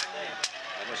 7, Jack.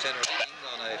 Homer Center leading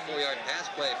on a 4-yard pass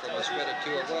play from Mastretta to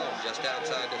a run just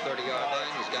outside the 30-yard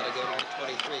line. He's got to go to the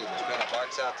 23. Mastretta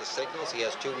barks out the signals. He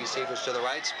has 2 receivers to the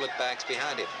right, split backs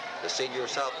behind him. The senior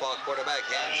southpaw quarterback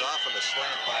hands off on the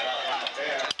slant by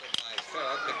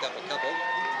Farrell. Picked up a couple.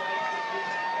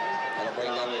 That'll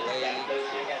bring them away.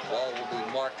 Ball will be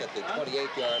marked at the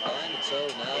 28-yard line, and so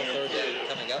now 3rd down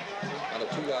coming up on a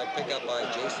 2-yard pickup by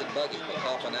Jason Buggey.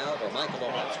 McCoppin out, or Michael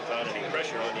Owens. Without any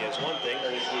pressure on you is one thing.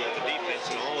 The defense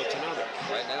and all, it's another.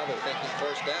 Right now they're thinking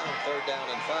 1st down, 3rd down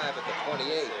and 5 at the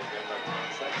 28.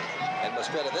 And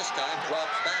Mastretta this time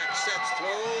drops back, sets,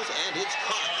 throws, and it's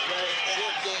caught.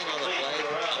 Short gain on the play.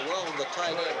 Alone, the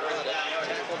tight end, caught it.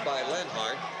 Tackled by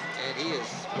Lenhart. And he is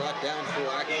brought down for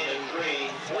actually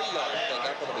 3-yard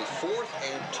pickup. It'll be 4th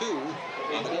and 2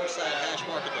 on the near side hash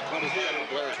mark at the 25 of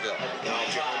Blairsville. Now,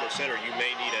 if you're Homer Center, you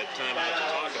may need a timeout to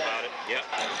talk about it. Yep.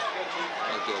 I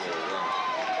gave it a run.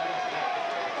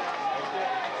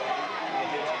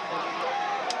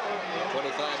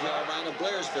 25 5-yard line of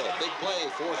Blairsville. Big play,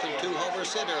 4th and 2, Homer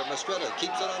Center. Mastretta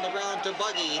keeps it on the ground to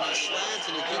Buggey, and he slants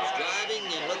and he keeps driving,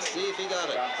 and let's see if he got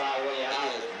it. He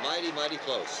is mighty, mighty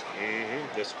close.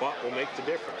 The spot will make the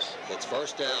difference. It's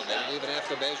first down. They didn't even have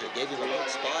to measure. Gave him a good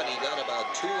spot. He got about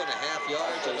 2.5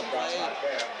 yards on the play,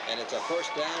 and it's a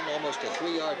first down, almost a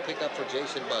 3-yard pickup for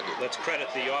Jason Buggey. Let's credit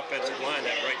the offensive line,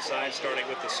 that right side, starting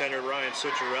with the center, Ryan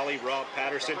Succiarelli, Rob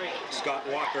Patterson, Scott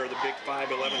Walker, the big 5'11",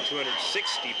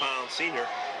 260-pound senior,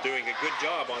 doing a good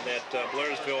job on that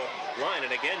Blairsville line.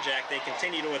 And again, Jack, they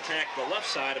continue to attack the left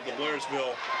side of the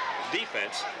Blairsville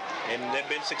defense, and they've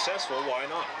been successful. Why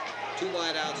not? 2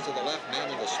 wideouts to the left, man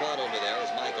in the slot over there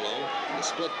is Michael Ohm. The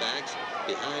split backs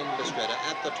behind Mastretta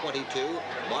at the 22.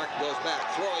 Mark goes back,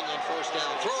 throwing on first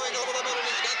down, throwing over the middle.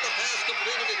 He's got the pass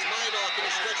completed. It's Mydock, and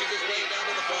he stretches his way down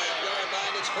to the 5-yard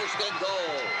line. It's first and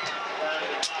goal.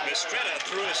 Mastretta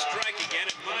threw a strike again,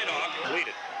 and Mydock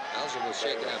completed. Hauser was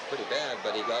shaken out pretty bad,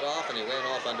 but he got off and he ran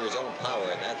off under his own power,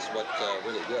 and that's what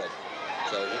really good.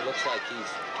 So he looks like he's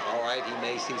all right. He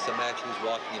may see some action. He's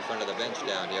walking in front of the bench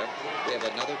down here. We have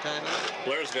another timeout.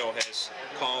 Blairsville has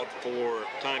called for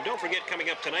time. Don't forget,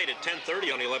 coming up tonight at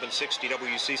 10:30 on 1160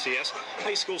 WCCS,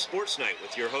 High School Sports Night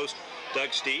with your host,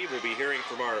 Doug Steve. We'll be hearing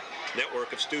from our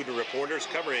network of student reporters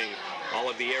covering all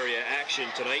of the area action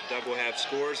tonight. Doug will have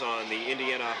scores on the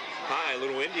Indiana High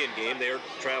Little Indian game. They're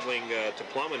traveling to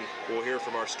Plum, and we'll hear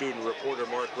from our student reporter,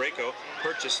 Mark Rako.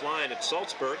 Purchase line at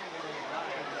Salzburg.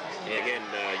 And again,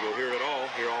 you'll hear it all,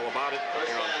 hear all about it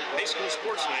here on High School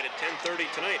Sports Night at 10:30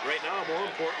 tonight. Right now, more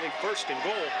importantly, first and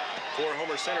goal for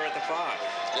Homer Center at the 5.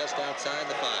 Just outside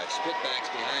the 5. Split backs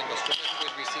behind Mastretta.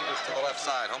 Good receivers to the left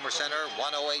side. Homer Center,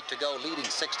 1:08 to go, leading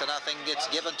 6-0. Gets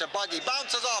given to Buggey.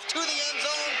 Bounces off to the end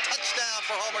zone. Touchdown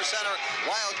for Homer Center.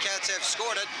 Wildcats have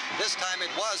scored it. This time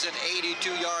it was an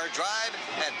 82-yard drive,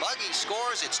 and Buggey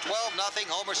scores. It's 12-0.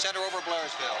 Homer Center over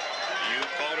Blairsville. You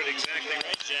called it exactly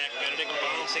right, Jack. Benedict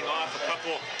bouncing off a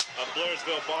couple of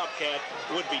Blairsville Bobcat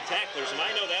would-be tacklers, and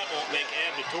I know that won't make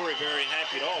Abdi Torrey very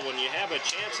happy at all. When you have a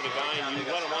chance at a guy and you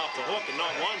let him off the hook, and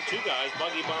not 1, 2 guys,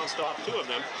 Buggey bounced off 2 of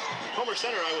them. Homer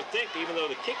Center, I would think, even though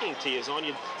the kicking tee is on,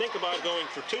 you'd think about going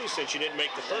for 2 since you didn't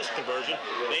make the first conversion.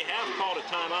 They have called a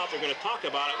timeout. They're going to talk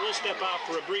about it. We'll step out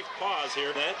for a brief pause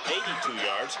here at 82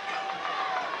 yards.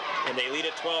 And they lead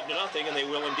at 12-0, and they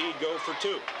will indeed go for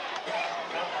 2.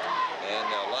 And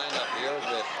line up here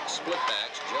with split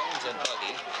backs, Jones and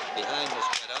Buggey, behind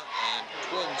Mastretta, and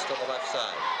twins to the left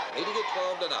side. Leading at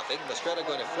 12-0. Mastretta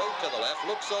going to float to the left,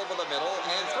 looks over the middle,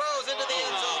 and throws into the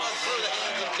end zone and through the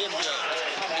hands of Tim Jones.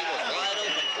 He was wide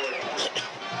open.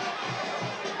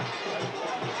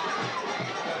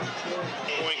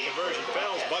 Point conversion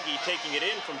fails. Buggey taking it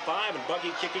in from 5, and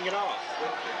Buggey kicking it off.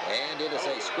 And it is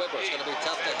a squibber. It's going to be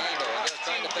tough to handle. And they're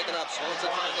trying to pick it up.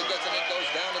 Swanson finally gets it. It goes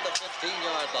down at the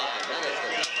 15-yard line. That is the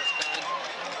toughest kind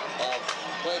of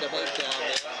play to make down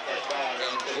there.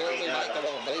 And Jeremy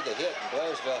Michael made the hit.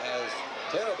 Blairsville has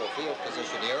terrible field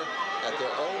position here at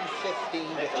their own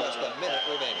 15 with just a minute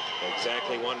remaining.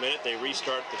 Exactly 1 minute. They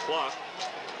restart the clock.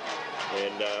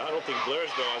 And I don't think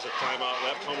Blairsville has a timeout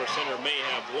left. Homer Center may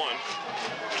have 1.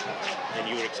 And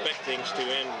you would expect things to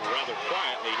end rather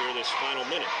quietly here this final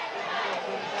minute.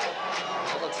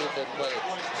 Well, let's see if they play it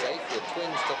safe with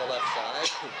twins to the left side.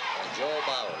 And Joel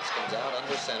Bowers comes out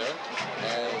under center,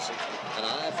 has an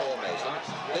eye formation,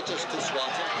 pitches to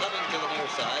Swanson, coming to the near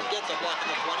side, gets a block in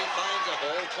the 20, finds a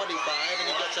hole, 25, and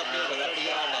he gets up near the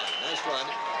 30-yard line. Nice run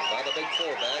by the big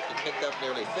fullback. He picked up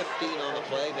nearly 15 on the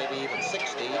play, maybe even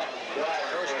 16.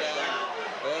 First down,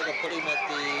 well, they put him at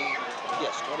the,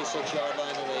 26-yard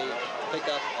line, and they pick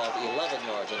up of 11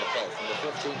 yards on the play, from the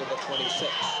 15 to the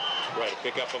 26. Right, a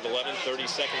pickup of 11, 30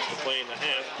 seconds to play in the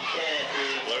half.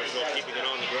 Blairsville keeping it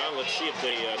on the ground. Let's see if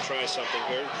they try something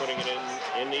here, putting it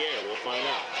in the air. We'll find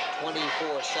out.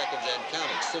 24 seconds and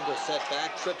counting. Single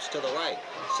setback, trips to the right.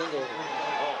 Single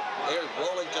air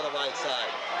rolling to the right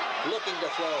side. Looking to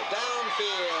throw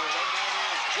downfield. And that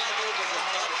is juggled as a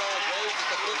top ball. Graves at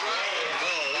the 50.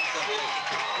 No, incomplete.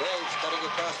 Graves cutting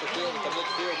across the field at the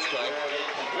midfield stripe.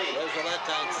 Blairsville that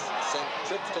time sent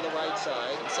trips to the right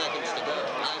side. Seconds to go.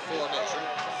 High formation.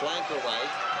 Flanker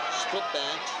right. Split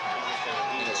back.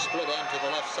 And a split end to the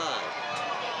left side.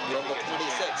 From the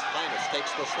 26, Hines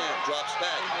takes the snap, drops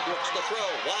back, looks to throw,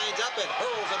 winds up and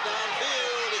hurls it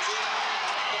downfield. It's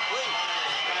incomplete.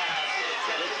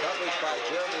 Good coverage by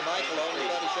Jeremy Michael. Only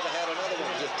thought he should have had another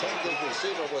one. His 10th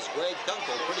receiver was Greg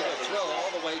Kunkel. Pretty good throw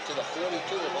all the way to the 42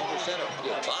 of Homer Center.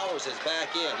 Bowers is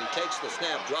back in. He takes the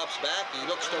snap, drops back. He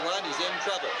looks to run. He's in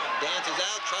trouble. Dances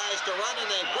out, tries to run, and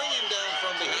they bring him down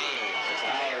from behind.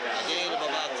 A gain of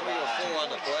about 3 or 4 on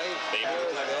the play.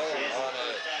 Blairsville on a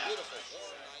beautiful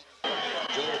 4-19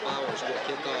 Bulldogs will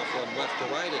kick off from left to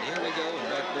right, and here we go, and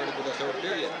Mark Burdick with the third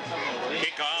period.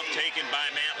 Kickoff taken by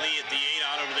Matt Lee at the 8,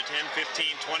 out over the 10, 15,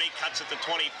 20, cuts at the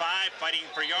 25, fighting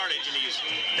for yardage, and he's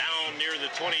down near the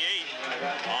 28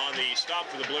 on the stop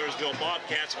for the Blairsville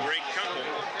Bobcats. Great Kunkel.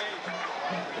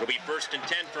 It'll be 1st and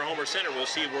 10 for Homer Center. We'll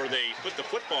see where they put the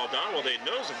football down. Well, they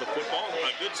nose of the football.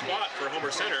 A good spot for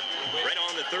Homer Center, right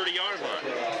on the 30-yard line.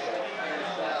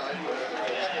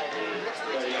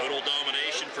 Total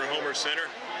domination for Homer Center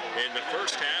in the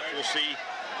first half. We'll see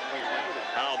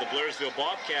how the Blairsville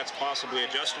Bobcats possibly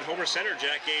adjusted. Homer Center,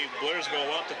 Jack, gave Blairsville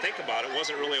a lot to think about. It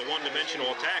wasn't really a one-dimensional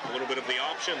attack. A little bit of the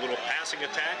option, a little passing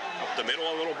attack, up the middle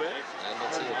a little bit. And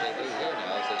let's see what they do here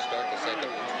now as they start the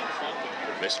second.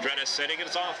 Mistretta setting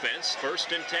its offense.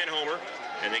 1st and 10, Homer.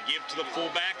 And they give to the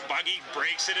fullback. Buggey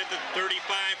breaks it at the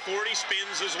 35-40,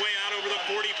 spins his way out over the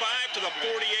 45 to the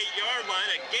 48-yard line.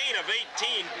 A gain of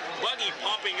 18. Buggey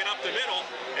popping it up the middle.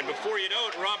 And before you know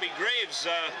it, Robbie Graves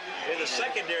in the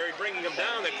secondary bringing him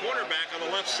down, the cornerback on the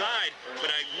left side.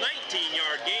 But a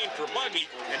 19-yard gain for Buggey.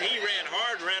 And he ran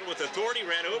hard, ran with authority,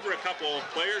 ran over a couple of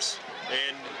players.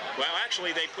 And, well, actually,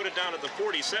 they put it down at the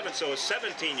 47, so a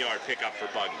 17-yard pickup for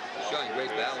Buggey. Showing great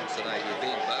balance tonight. He's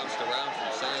being bounced around from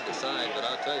side to side, but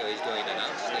I'll tell you, he's doing an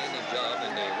outstanding job,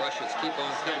 and the rushes keep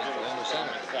on coming for Homer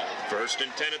Center. 1st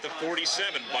and 10 at the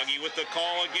 47. Buggey with the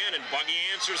call again, and Buggey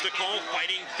answers the call,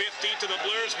 fighting 50 to the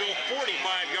Blairsville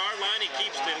 45-yard line. He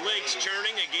keeps the legs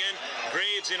churning. Again,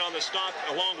 Graves in on the stop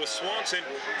along with Swanson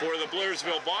for the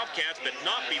Blairsville Bobcats, but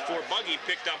not before Buggey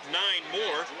picked up 9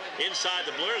 more inside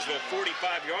the Blairsville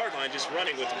 45-yard line, just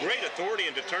running with great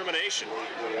authority and determination.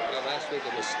 Well, last week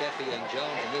it was Steffi and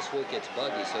Jones, and this week it's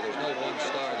Buggey, so there's no one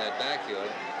star in that backfield.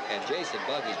 And Jason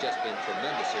Buggey's just been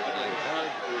tremendous here tonight. Hard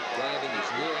driving,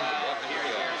 he's nearing the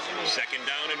 100 yards. 2nd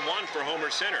down and 1 for Homer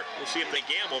Center. We'll see if they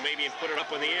gamble maybe and put it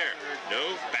up in the air. No,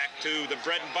 back to the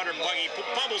bread and butter. Buggey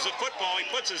fumbles the football. He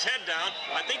puts his head down.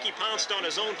 I think he pounced on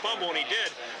his own fumble, and he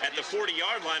did at the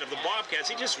 40-yard line of the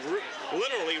Bobcats. He just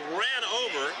literally ran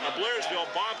over a Blairsville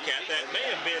Bobcat. That may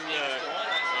have been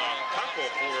Kunkel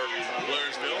for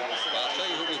Blairsville. Well, I'll tell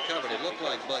you who we covered. It looked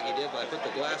like Buggey did, but I put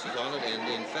the glasses on it, and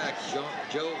in fact, Joe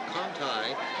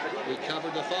Conti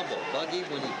recovered the fumble. Buggey,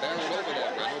 when he barreled over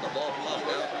that runner, the ball popped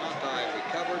out. Conti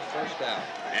recovered, 1st down.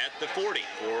 At the 40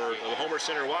 for the Homer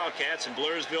Center Wildcats in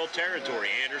Blairsville territory.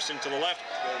 Anderson to the left.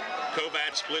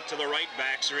 Kovac split to the right.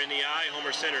 Backs are in the eye.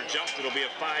 Homer Center jumped. It'll be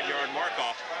a 5-yard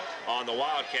mark-off on the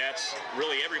Wildcats.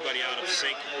 Really everybody out of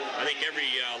sync. I think every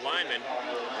lineman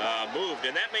moved,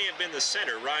 and that may have been the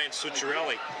center, Ryan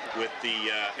Succiarelli, with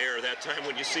the error that time.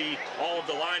 When you see all of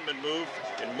the linemen move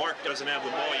and Mark doesn't have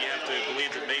the ball, you have to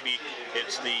believe that maybe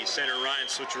it's the center, Ryan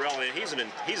Succiarelli, and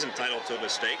he's entitled to a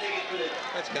mistake.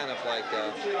 That's kind of like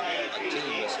a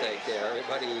team mistake there.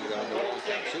 Everybody on the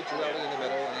Succiarelli in the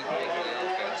middle, and then for the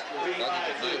offense. Buggey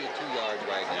with 92 yards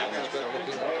right now. He's been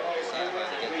looking on the sideline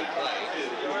to get the play.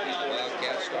 And the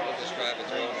Wildcats started this drive at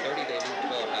their own 30. They lead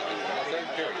 12-0 in the 3rd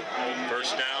period.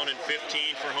 1st down and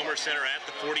 15 for Homer Center at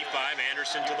the 45.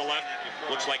 Anderson to the left.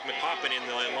 Looks like McPoppin in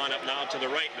the lineup now to the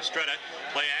right. Mistretta,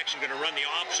 play action, going to run the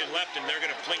option left, and they're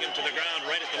going to fling him to the ground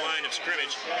right at the line of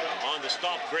scrimmage. On the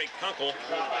stop, Greg Kunkel,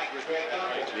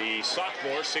 the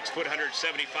sophomore, 6 foot,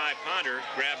 175-pounder,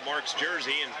 grabbed Mark's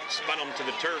jersey and spun him to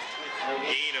the turf.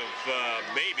 Gain of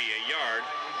maybe a yard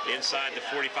inside the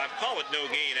 45. Call it no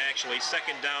gain, actually.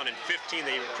 2nd down and 15.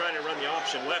 They were trying to run the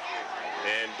option left,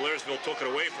 and Blairsville took it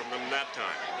away from them that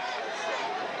time.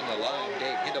 In the line,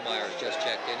 Dave Hindemeyer just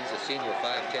checked in. He's a senior,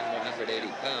 5'10", 180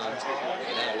 pounds.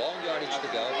 And now long yardage to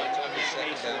go, but it's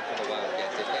only 2nd down for the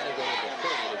Wildcats. They've got to go to the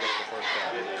 30 to get the 1st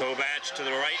down. Kovac to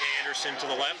the right, Anderson to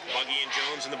the left, Buggey and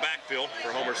Jones in the backfield for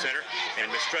Homer Center.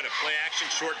 And Mistretta, play action,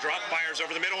 short drop, fires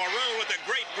over the middle. Arone with a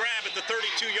great grab at the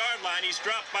 32-yard line. He's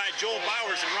dropped by Joel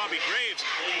Bowers and Robbie Graves.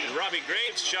 And Robbie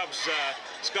Graves shoves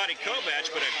Scotty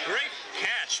Kovac, but a great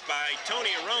catch by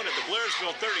Tony Arone at the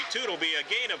Blairsville 32. It'll be a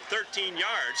gain of 13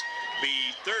 yards.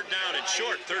 Be 3rd down and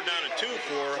short, 3rd down and 2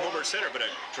 for Homer Center, but a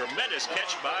tremendous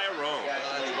catch by Arone. Well,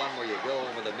 that's one where you go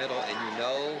over the middle and you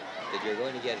know that you're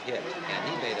going to get hit. And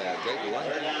he made a great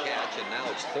lunging catch, and now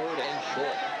it's 3rd and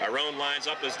short. Arone lines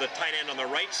up as the tight end on the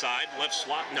right side. Left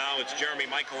slot now, it's Jeremy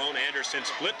Michaelone. Anderson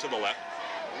split to the left.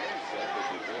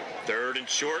 3rd Third and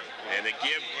short, and they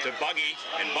give to Buggey,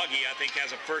 and Buggey, I think,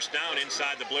 has a first down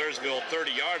inside the Blairsville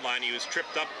 30-yard line. He was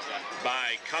tripped up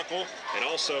by Kunkel, and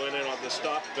also in on the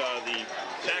stop, the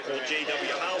tackle, J.W.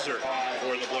 Hauser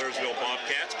for the Blairsville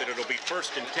Bobcats, but it'll be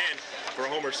first and 10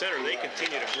 for Homer Center. They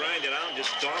continue to grind it out and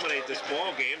just dominate this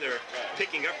ball game. They're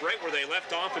picking up right where they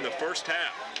left off in the first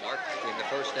half. Mark, in the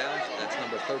first downs, that's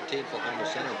number 13 for Homer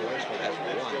Center. Blairsville has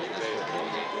 1.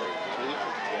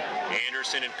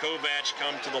 Anderson and Kovac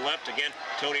come to the left. Again,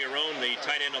 Tony Arone, the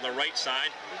tight end on the right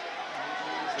side.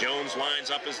 Jones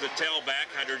lines up as the tailback,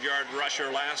 100-yard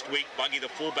rusher last week. Buggey, the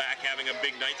fullback, having a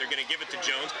big night. They're going to give it to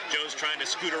Jones. Jones trying to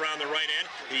scoot around the right end.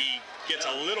 He gets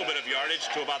a little bit of yardage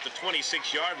to about the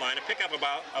 26-yard line. A pickup of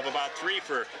about 3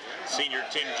 for senior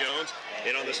Tim Jones.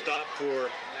 And on the stop for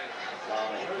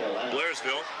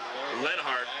Blairsville,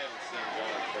 Lenhart,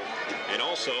 and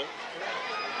also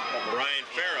Brian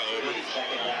Farrow over.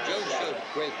 Jones showed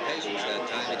great patience that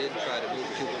time. He didn't try to move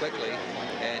too quickly,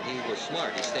 and he was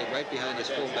smart. He stayed right behind his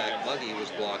fullback. Buggey was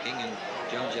blocking, and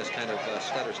Jones just kind of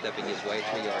stutter-stepping his way,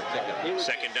 3-yard pickup.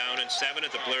 Second down and 7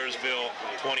 at the Blairsville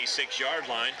 26-yard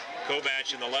line.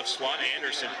 Kovac in the left slot.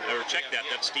 Anderson, or check that,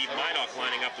 that's Steve Meidock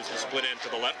lining up as the split end to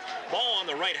the left. Ball on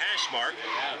the right hash mark.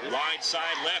 Wide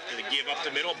side left, and they give up the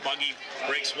middle. Buggey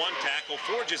breaks one tackle,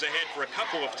 forges ahead for a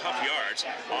couple of tough yards.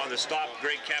 On the stop,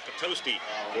 Greg Capitosti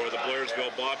for the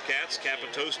Blairsville Bobcats.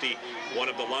 Capitosti, one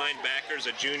of the linebackers,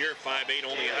 a junior, 5'8",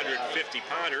 only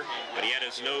 150-pounder, but he had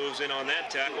his nose in on that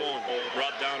tackle and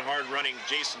brought down hard-running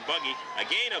Jason Buggey. A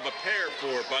gain of a pair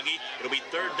for Buggey. It'll be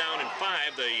third down and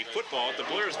 5. The football at the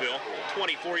Blairsville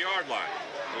 24-yard line.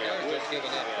 Yeah, just given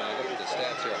up. Look at the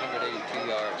stats here, 182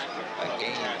 yards, a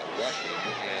gain rushing,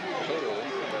 and total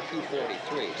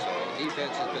 243. So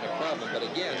defense has been a problem, but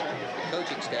again, the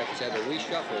coaching staff has had to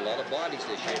reshuffle a lot of bodies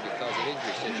this year because of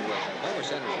injury situation. Homer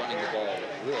Center's running the ball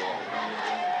real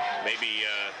well. Maybe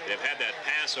they've had that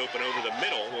pass open over the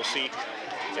middle. We'll see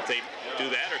if they do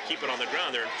that or keep it on the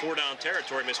ground. They're in 4-down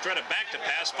territory. Mistretta back to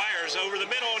pass, fires over the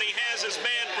middle, and he has his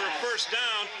man for a first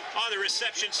down on the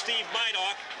reception. Steve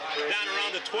Meidock down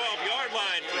around the 12-yard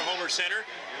line for Homer Center.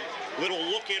 Little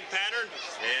look-in pattern,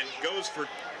 and goes for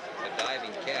a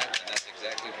diving cat, and that's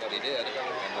exactly what he did.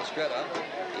 And Mistretta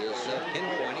is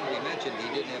pinpointing. We mentioned he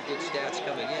didn't have good stats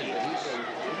coming in, but he's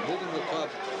moving the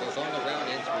club both on the ground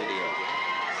and through the air.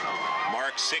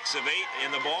 Mark 6 of 8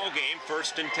 in the ball game.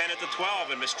 First and 10 at the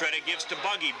 12, and Mistretta gives to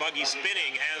Buggey. Buggey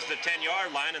spinning, has the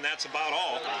 10-yard line, and that's about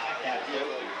all.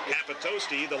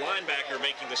 Capitosti, the linebacker,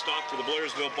 making the stop for the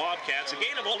Blairsville Bobcats. A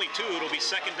gain of only 2. It'll be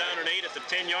second down and 8 at the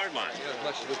 10-yard line. You know, as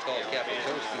much as we call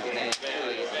Capitosti's name,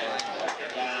 figure that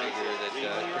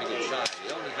pretty good size.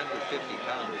 He's only 150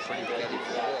 pounds, pretty steady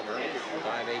performer.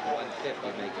 5'8", 150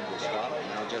 making the stop.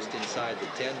 Now just inside the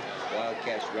 10,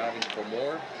 Wildcats driving for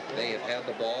more. They have had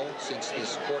the ball since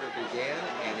this quarter began,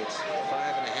 and it's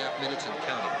 5.5 minutes and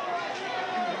counting.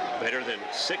 Better than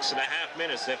 6.5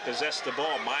 minutes they've possessed the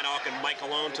ball. Meidock and Mike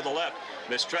Alone to the left.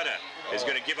 Mistretta is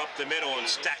going to give up the middle and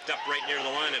stacked up right near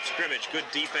the line of scrimmage. Good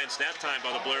defense that time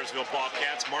by the Blairsville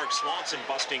Bobcats. Mark Swanson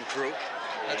busting through.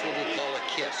 That's what we call a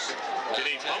kiss. Did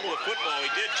he fumble the football?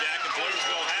 He did, Jack, and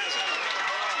Blairsville has it.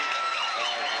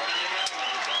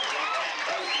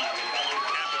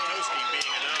 Capitosti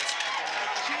being announced.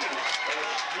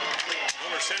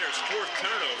 Homer Center's 4th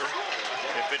turnover.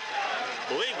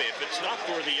 Believe me, if it's not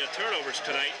for the turnovers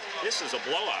tonight, this is a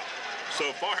blowout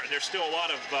so far. There's still a lot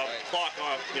of clock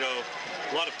on, a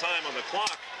lot of time on the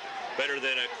clock. Better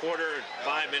than a quarter and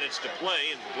 5 minutes to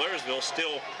play, and Blairsville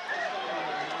still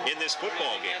in this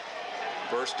football game.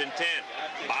 First and 10.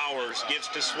 Bowers gives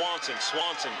to Swanson.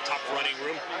 Swanson, tough running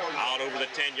room, out over the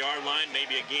 10-yard line.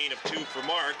 Maybe a gain of 2 for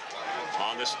Mark.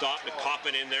 On the stop,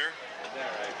 McCoppin in there.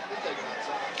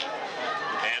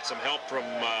 Had some help from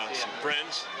some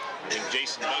friends. I think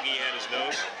Jason Buggey had his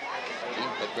nose. Dean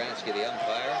Podransky, the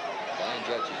umpire. Line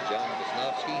judge is John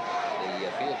Wisnowski. The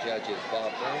field judge is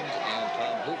Bob Burns, and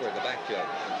Tom Hoover, the back judge.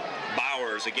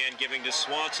 Bowers again giving to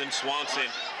Swanson. Swanson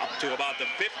up to about the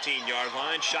 15-yard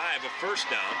line, shy of a first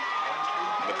down.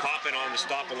 McCoppin on the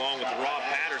stop along with Rob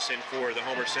Patterson for the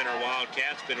Homer Center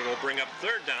Wildcats, but it'll bring up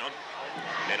third down.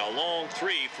 And a long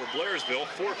 3 for Blairsville.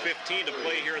 4:15 to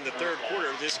play here in the third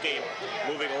quarter. This game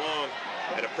moving along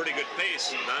at a pretty good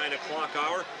pace. 9 o'clock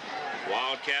hour.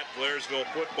 Wildcat Blairsville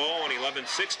football on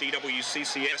 1160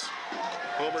 WCCS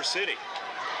Homer City.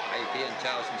 IUP and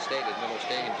Towson State at Middle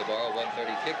Stadium tomorrow.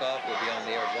 1:30 kickoff. Will be on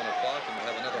the air at 1 o'clock, and we'll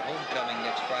have another homecoming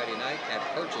next Friday night at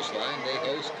Purchase Line. They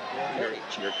host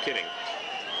Portage. You're kidding.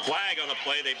 Flag on the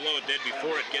play. They blow it dead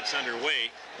before it gets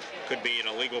underway. Could be an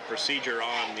illegal procedure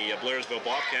on the Blairsville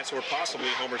Bobcats, or possibly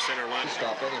Homer Center line.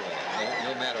 Stop anyway,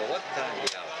 no matter what time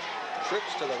the hour.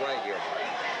 trips to the right here.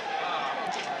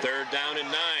 Third down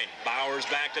and 9. Bowers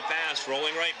back to pass,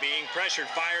 rolling right, being pressured,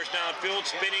 fires downfield,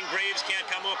 spinning. Graves can't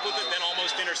come up with it, then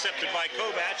almost intercepted by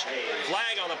Kovac.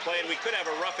 Flag on the play, and we could have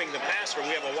a roughing the passer.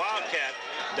 We have a Wildcat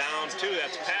down 2.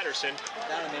 That's Patterson.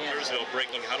 Blairsville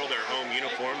breaking huddle, their home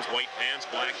uniforms, white pants,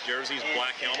 black jerseys,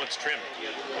 black helmets trimmed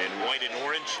in white and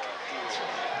orange.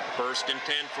 First and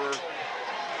 10 for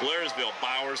Blairsville.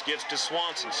 Bowers gives to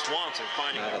Swanson. Swanson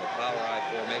finding out of the power I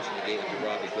formation, he gave it to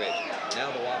Robbie Graves. Now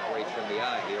they'll operate from the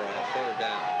eye here on a third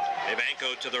down.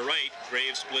 Evanko to the right,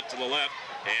 Graves split to the left,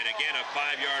 and again a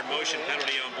 5-yard motion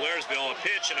penalty on Blairsville. A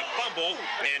pitch and a fumble,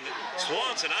 and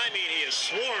Swanson, I mean, he is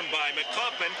swarmed by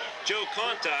McCoppin, Joe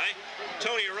Conti,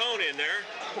 Tony Arone in there,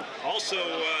 also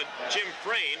Jim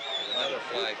Frayne. Another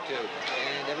flag too,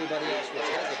 and everybody else was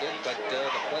hesitant, but the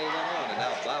play went on, and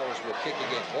now Bowers will kick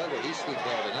again. Boy, will he sleep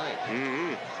well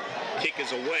tonight. Kick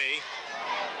is away.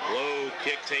 Low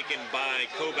kick taken by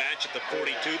Kovac at the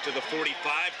 42 to the 45.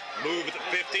 Move at the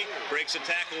 50. Breaks a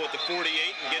tackle at the 48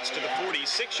 and gets to the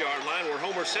 46-yard line, where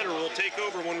Homer Center will take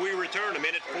over when we return.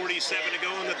 1:47 to go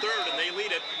in the third, and they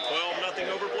lead it 12-0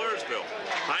 over Blairsville.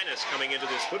 Highness coming into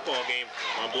this football game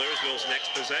on Blairsville's next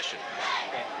possession.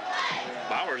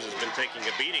 Bowers has been taking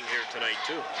a beating here tonight,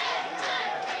 too.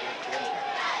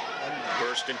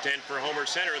 First and 10 for Homer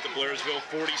Center at the Blairsville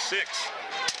 46.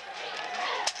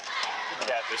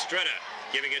 Estrella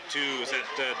giving it to,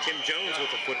 Tim Jones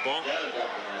with the football.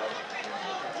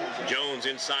 Jones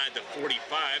inside the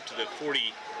 45 to the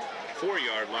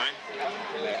 44-yard line.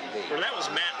 Or that was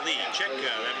Matt Lee. Check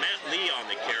that Matt Lee on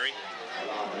the carry.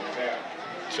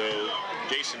 So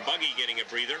Jason Buggey getting a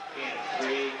breather.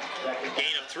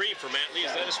 Gain of 3 for Matt Lee.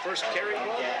 Is that his first carry?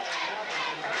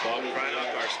 Bob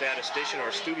Crynock, our statistician,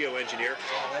 our studio engineer.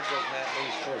 Well, that was Matt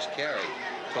Lee's first carry.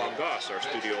 Tom Goss, our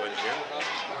studio engineer.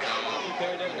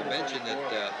 To mention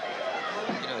that,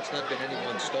 it's not been any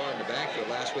one star in the backfield.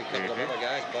 Last week, a couple of other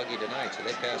guys, Buggey tonight, so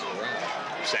they passed it around.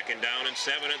 Second down and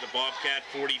 7 at the Bobcat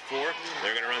 44.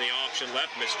 They're going to run the option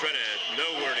left. Mistretta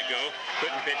nowhere to go.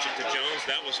 Couldn't pitch it to Jones.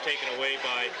 That was taken away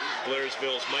by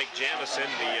Blairsville's Mike Jamison,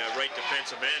 the right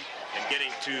defensive end. And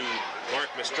getting to Mark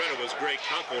Mistretta was Greg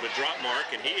Kunkel to drop Mark,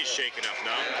 and he is shaken up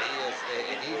now.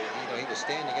 Yeah, he was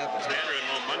standing up. Standard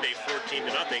on Monday,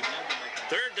 14-0.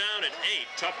 Third down and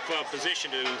 8. Tough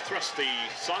position to thrust the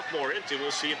sophomore into.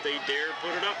 We'll see if they dare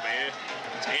put it up, man.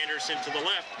 It's Anderson to the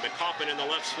left. McCoppin in the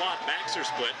left slot. Backs are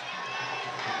split.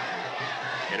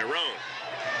 And Arone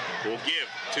will give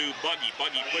to Buggey.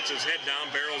 Buggey puts his head down,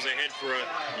 barrels ahead for a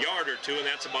yard or 2, and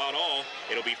that's about all.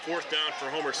 It'll be fourth down for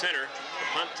Homer Center. The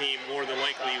punt team more than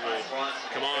likely will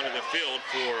come onto the field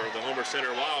for the Homer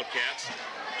Center Wildcats.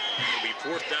 It'll be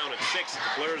fourth down and 6 at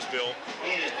the Blairsville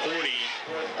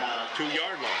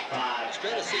 42-yard line.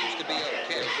 Strata seems to be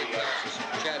okay. Big House is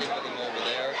chatting with him over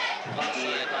there on the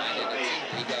sideline, and it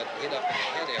seemed he got hit up in the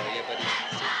head area, but he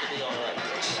seems to be all right.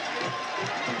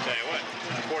 Tell you what,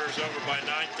 quarter's over by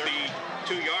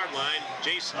 9:32-yard line.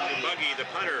 Jason Buggey, the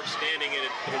punter, standing at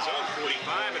his own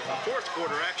 45. And for fourth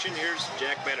quarter action, here's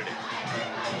Jack Benedict.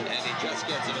 And he just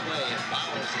gets it away, and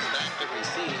Bowers is back to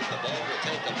receive. The ball will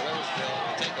take a Blairsville,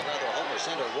 will take another Homer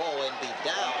Center roll and be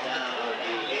down at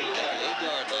the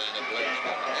 8-yard line of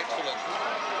Blairsville. Excellent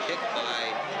kick by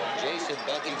Jason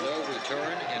Buggey, no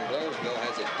return, and Blairsville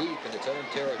has it deep in its own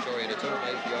territory in its own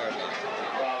 8-yard line.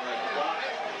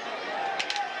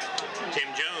 Tim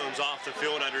Jones off the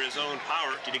field under his own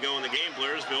power to go in the game.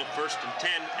 Blairsville first and 10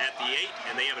 at the 8,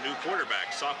 and they have a new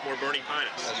quarterback, sophomore Bernie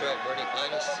Pinus. That's right, Bernie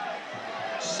Pinus,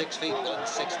 6 feet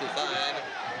 165,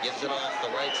 gives it off the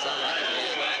right side.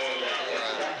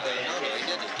 No, he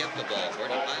didn't. He kept the ball.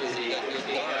 Bernie Pinus, he got good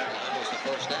yard, almost a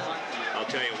first down.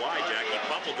 I'll tell you why, Jack. He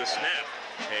fumbled the snap,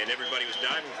 and everybody was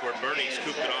diving for it. Bernie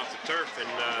scooped it off the turf and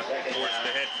forged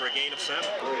ahead for a gain of 7.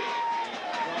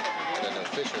 An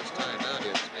official's timeout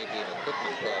is maybe an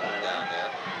equipment problem down there.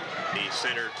 The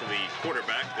center to the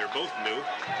quarterback, they're both new.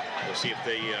 We'll see if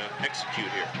they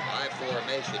execute here. High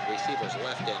formation, receivers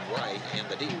left and right, and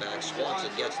the deep back,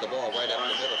 Swanson gets the ball right up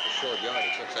the middle for short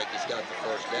yardage. Looks like he's got the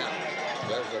first down.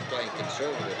 Blairsville playing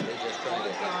conservatively, just trying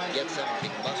to get something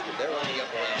mustered. They're only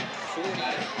up around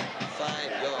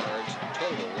 45 yards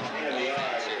total.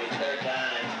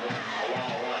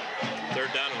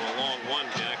 Third down and a long one,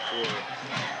 Jack, for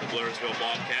the Blairsville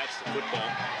Bobcats. The football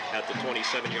at the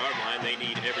 27-yard line. They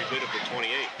need every bit of the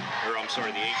 28. Or, I'm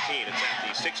sorry, the 18. It's at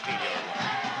the 16-yard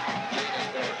line.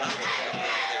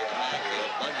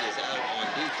 Buggey is out on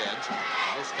defense.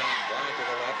 This time wide to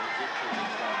the left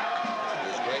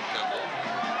is Greg Campbell.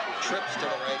 Trips to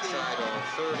the right side on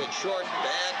third and short.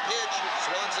 Bad pitch.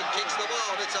 Swanson kicks the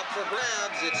ball. It's up for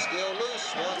grabs. It's still loose.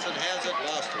 Swanson has it.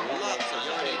 Lost lots of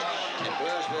yardage. And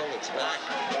Blairsville, it's back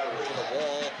to the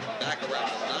wall. Back around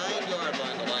the 9-yard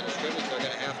line, the line of scrimmage. They're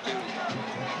going to have to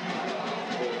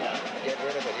get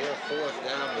rid of it here. Fourth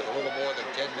down with a little more than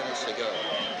 10 minutes to go.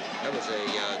 That was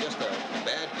just a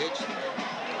bad pitch.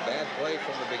 Bad play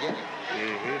from the beginning.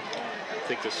 I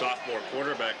think the sophomore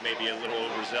quarterback may be a little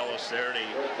overzealous there, and he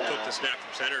took the snap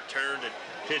from center, turned and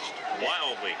pitched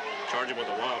wildly, charging with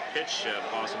a wild pitch,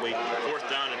 possibly. Fourth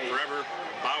down and forever.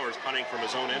 Bowers punting from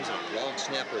his own end zone. Long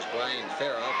snapper's Brian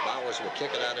Farah. Bowers will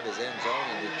kick it out of his end zone,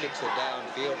 and he kicks it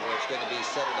downfield where it's going to be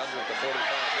settled under at the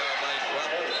 45-yard line.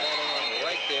 Dropped the ball on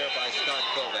right there by Scott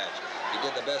Kovacs. He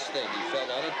did the best thing. He fell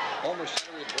on it. Homer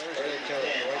Center in Blairsville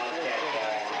territory.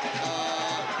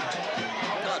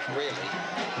 Not really.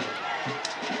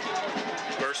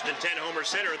 First and 10, Homer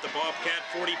Center at the Bobcat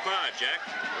 45, Jack.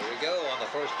 Here we go on the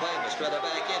first play. Mastretta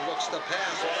back in, looks the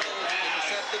pass.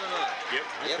 Intercepted or not? Yep.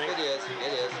 Yep, it is.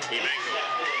 It is. He makes it.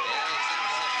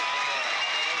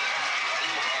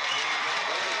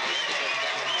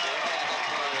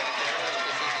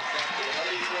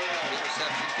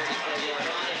 Interception, 34-yard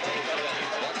line.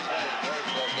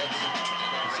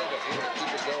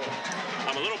 Keep it going.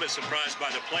 I'm a little bit surprised by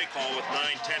the play call with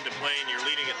 9-10 to play and you're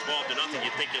leading at 12-0.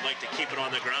 You'd think you'd like to keep it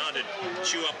on the ground and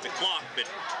chew up the clock, but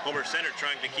Homer Center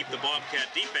trying to keep the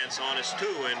Bobcat defense honest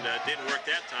too, and didn't work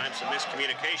that time. Some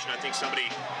miscommunication. I think somebody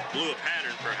blew a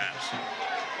pattern perhaps.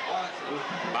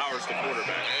 Bowers the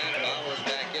quarterback. And Bowers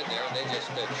back in there, and they just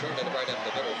churned it right up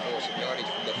the middle for some yardage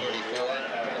from the 34,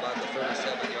 about the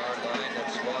 37-yard line.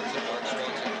 That's Swanson, Mark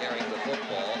Swanson carrying the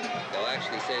football. They'll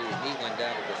actually say his knee went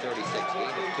down to the 36.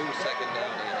 Gain of 2, second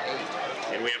down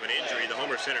and 8. And we have an injury. The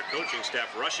Homer Center coaching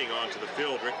staff rushing onto the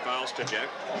field. Rick Fowles to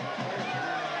Jack.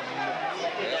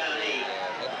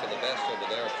 Look for the best over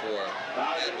there for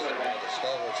Anderson, one of the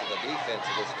stalwarts of the defense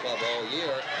of this club all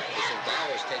year. This is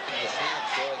Bowers taking the snap,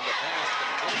 throwing the pass,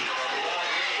 and putting it over the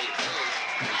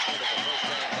first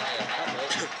down by a couple.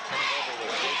 Coming over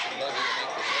with Jason Buggey to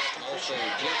make the snap, and also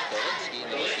Jeff Kolinsky.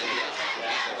 He's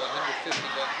a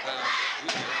 151-pound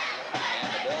junior, and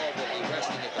the ball will be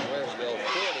resting at the Blairsville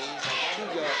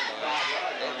 42-yard line.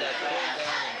 They've got 4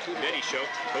 down and 2 to Betty Show.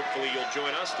 Hopefully you'll join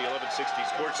us, the 1160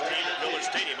 Sports team at Miller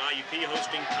Stadium. IUP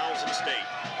hosting Townsend State.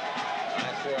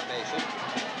 High formation.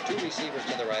 2 receivers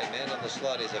to the right. Man on the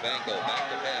slot is Evanko. Back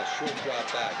to pass. Short drop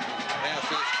back. Pass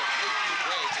is complete to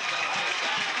Graves. He's got a first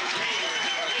down.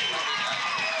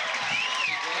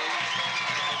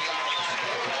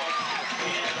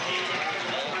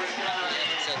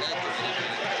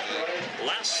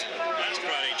 Last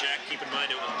Friday, Jack, keep in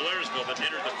mind it was Blairsville that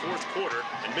entered the fourth quarter,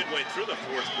 and midway through the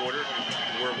fourth quarter,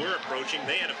 where we're approaching,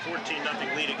 they had a 14-0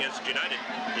 lead against United.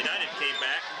 United came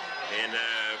back, and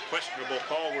questionable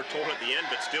call, we're told at the end,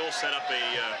 but still set up a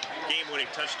game-winning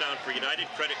touchdown for United.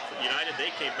 Credit for United.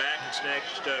 They came back and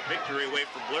snatched victory away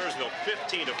from Blairsville,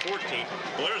 15-14.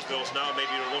 Blairsville's now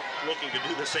maybe looking to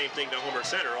do the same thing to Homer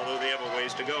Center, although they have a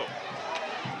ways to go.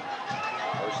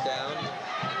 First down.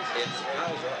 It's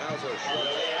Hauser. Hauser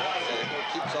shrugs it,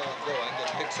 keeps on going,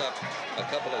 and picks up a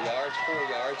couple of yards, 4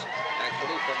 yards,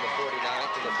 actually from the 49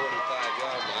 to the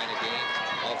 45-yard line. A gain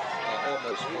of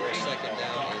almost 4, second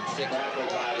down and 6.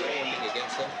 Working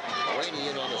against them. Rainey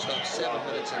in on the stop, 7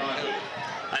 minutes and counting.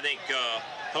 I think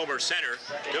Homer Center,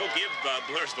 they'll give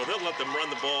Blairsville, they'll let them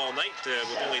run the ball all night with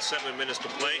only 7 minutes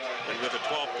to play and with a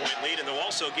 12-point lead, and they'll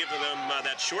also give them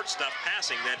that short stuff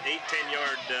passing, that 8-10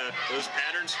 yard, those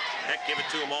patterns. Heck, give it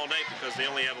to them all night because they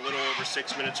only have a little over 6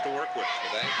 minutes to work with.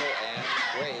 Evanko and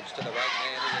Graves to the right.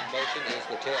 Man in motion is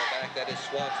the tailback, that is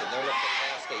Swanson. They're looking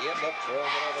past to him, look, throwing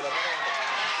it over the middle.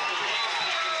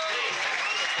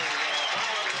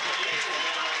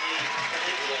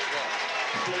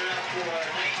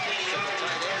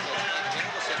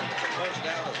 First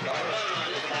down is Bowers.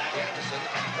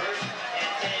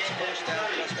 First down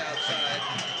just outside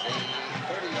the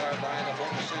 30-yard line of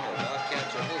Homer Center.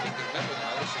 Bobcats are moving. Remember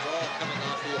now, this is all coming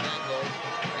off the Evanko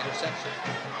interception.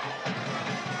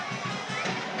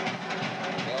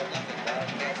 12-0.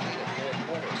 Bobcats lead in fourth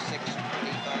quarter,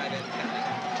 6:25 and counting.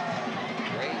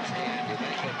 Graves and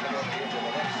Evanko come over here to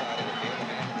the left side of the field. The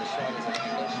man in the slot is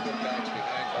Evanko. Split backs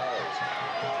behind Bowers.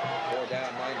 4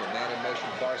 down lineman, man in motion,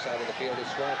 far side of the field is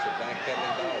Swanson,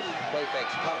 backpedaling Bowers, play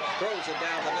fakes, pumps, throws it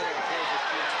down the middle, throws it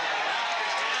through.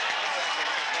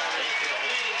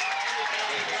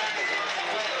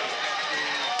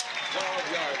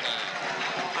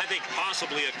 I think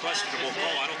possibly a questionable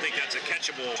call. I don't think that's a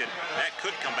catchable. That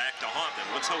could come back to haunt them.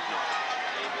 Let's hope not.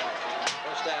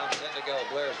 First down, 10 to go.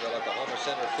 Blairsville at the Homer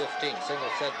Center 15. Single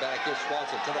setback is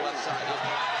Swanson to the left side.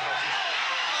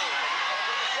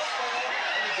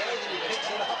 He picks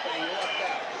it up and he walked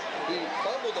out. He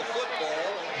fumbled the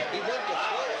football. He went to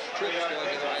throw it. Trips going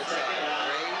to the right side.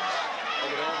 Graves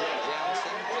over to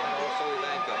Johnson and also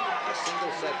Ivanko. A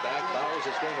single setback.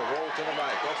 Bowers is going to roll to the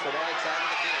right. That's the right side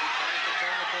of the field. He tries to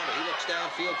turn the corner. He looks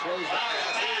downfield, throws the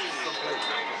pass. Incomplete.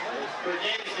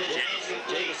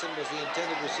 Jameson was the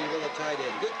intended receiver, the tight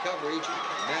end. Good coverage.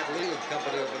 Matt Lee and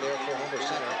company over there for Homer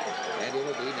Center. And it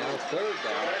will be now third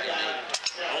down.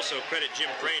 Also credit Jim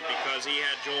Frayne because he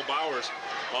had Joel Bowers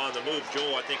on the move.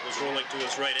 Joel, I think, was rolling to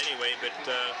his right anyway, but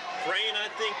Frayne, I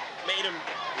think, made him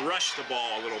rush the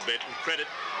ball a little bit. And credit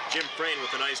Jim Frayne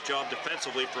with a nice job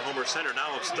defensively for Homer Center.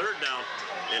 Now it's third down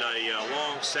in a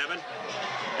long 7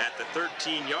 at the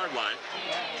 13-yard line.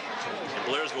 And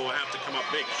Blairsville will have to come up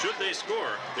big. Should they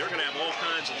score, they're going to have all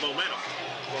kinds of momentum.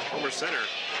 Homer Center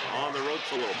on the ropes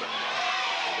a little bit.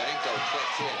 Ivanko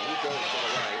checks in. He goes to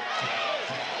the right.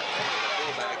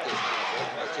 Fullback is Nozzle.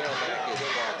 The tailback is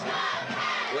Swanson.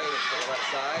 Graves to the left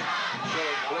side.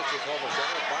 Showing blitzes Homer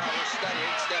Center. Bowers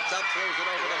studying. Steps up, throws it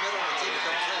over the middle, and it's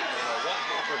incomplete. One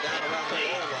hopper down around the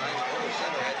goal line. Homer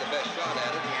Center had the best shot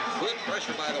at it. Good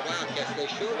pressure by the Wildcats. They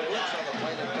showed blitz on the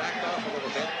plane and backed off a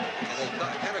little bit. And they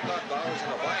kind of caught Bowers in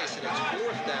a vice. And it's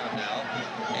fourth down now.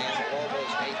 And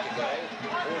almost 8 to go.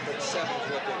 Fourth and 7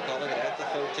 is what they're calling it at the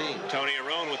 13. Tony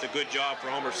Arone with a good job for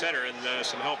Homer Center and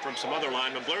some help from some other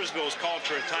linemen. Blairsville is called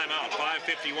for a timeout.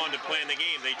 5:51 to play in the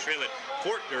game. They trail it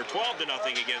 12 to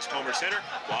nothing against Homer Center.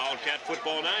 Wildcat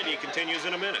Football 90 continues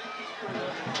in a minute.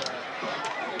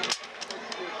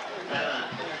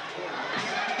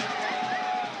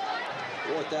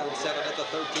 Fourth down, 7 at the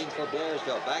 13 for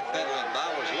Blairsville. Backpedaling.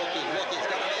 Bowers looking. He's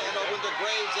got a man over to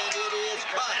Graves, and it is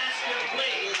caught. It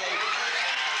is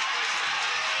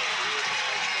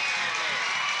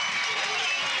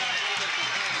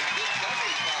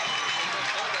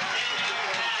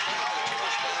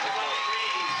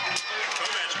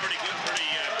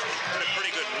a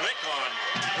pretty good lick on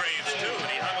Graves too, and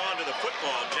he hung on to the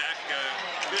football. Jack,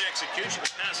 good execution.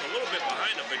 The pass a little bit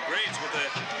behind him, but Graves with a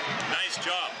nice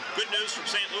job. Good news from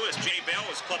St. Louis. Jay Bell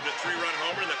has clubbed a 3-run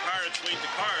homer, and the Cards lead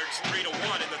the Cards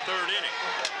 3-1 in the third inning.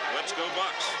 Let's go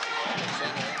Bucks.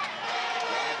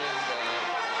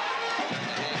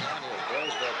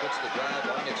 Blairsville puts the drive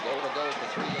on. It's goal to go at the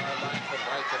 3-yard line from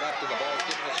right to left, and the ball's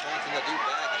given to Swanson to do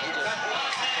back. He just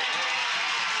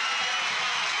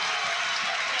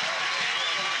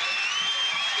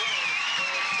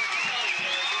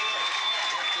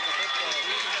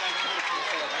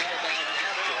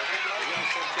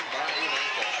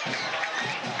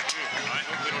I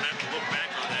hope we don't have to look back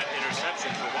on that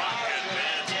interception for Wildcat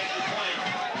fans.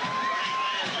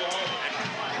 And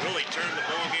really turned the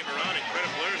ball game around and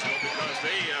credit Blairsville because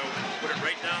they put it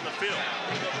right down the field.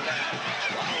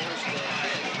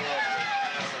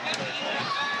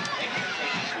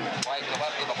 Right to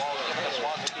left of the ball given to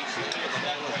Swanson.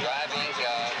 Driving.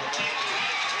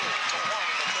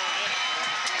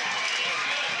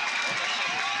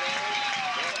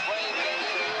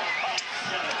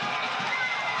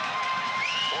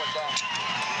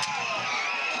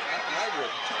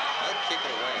 I'd kick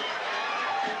it away.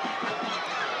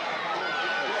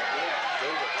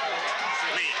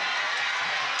 Lee.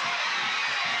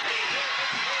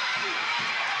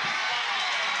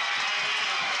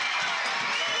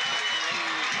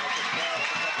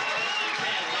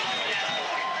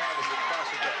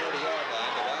 Crosses the 30-yard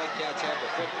line. The Wildcats have the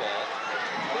football.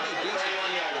 Pretty decent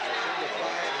field position with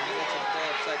 5 minutes and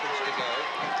 12 seconds to go.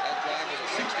 That drive was a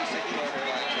 66-yard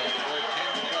line. They were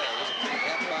 10 plays.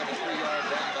 Half by the 3-yard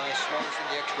run by Swanson.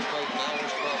 The extra play,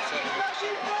 Bowers 12-7.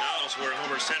 Now is where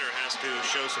Homer Center has to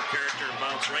show some character and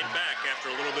bounce right back after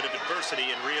a little bit of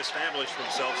adversity and reestablish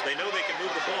themselves. They know they can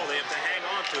move the ball. They have to hang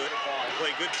on to it and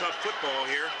play good, tough football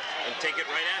here and take it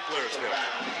right at Blairsville.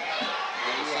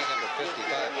 Number 55,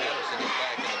 Patterson is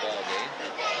back in the ball game.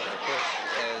 And of course,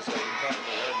 as you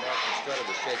probably heard, Martin Strutter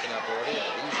was shaken up early, and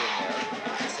he's in there.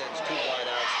 He sends 2 wide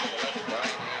outs to the left,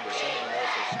 Brian Anderson, and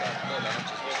also Scott Kovacs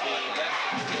is the slot back.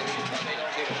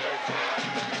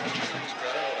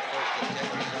 Strutter with a first and 10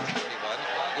 when he's on 31.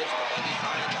 Gives the Buggey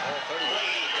behind the whole 31.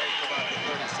 He goes for about the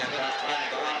 37. He's pinned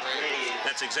by Graves.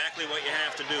 That's exactly what you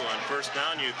have to do. On first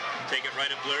down, you take it right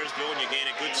at Blairsville, and you gain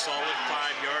a good solid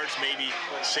 5 yards, maybe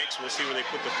 6. We'll see where they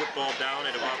put the football down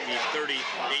at about the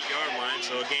 38-yard line.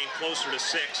 So a gain closer to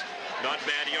 6. Not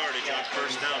bad yardage on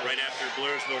first down right after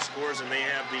Blairsville scores, and they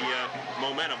have the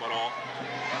momentum at all.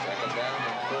 Second down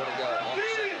and 4 to go. Homer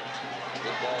Center.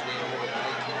 Good ball game over the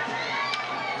 19.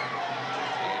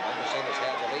 And Homer Center's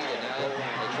had the lead, and now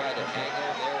they try to hang on.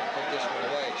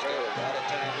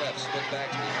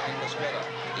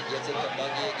 Gets it to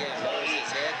Buggey again. Lowers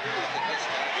his head. Nothing gets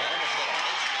back. Almost got a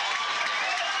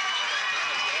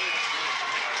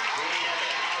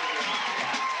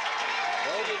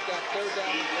well, we've got third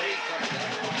down and 3 coming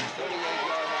up.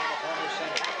 38-yard line of Homer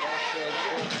Center.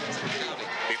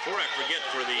 Before I forget,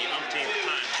 for the umpteenth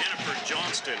time, Jennifer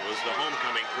Johnston was the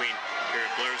homecoming queen here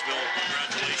at Blairsville.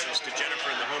 Congratulations to Jennifer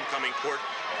and the homecoming court.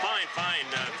 Fine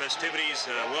festivities,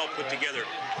 well put together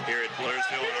here at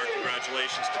Blairsville, and our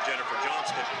congratulations to Jennifer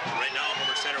Johnston. Right now,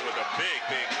 Homer Center with a big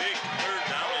third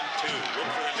down and 2. Look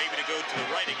for them maybe to go to the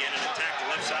right again and attack the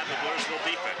left side of the Blairsville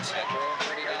defense. At row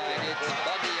 39, it's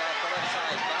Buggey off the left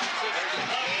side. Bounces.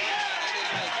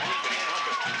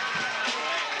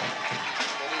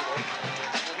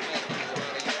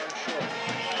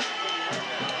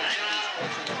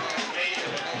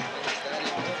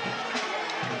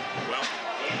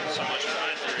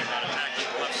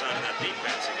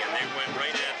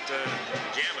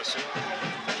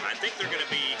 I think they're going to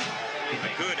be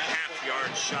a good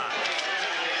half-yard shot.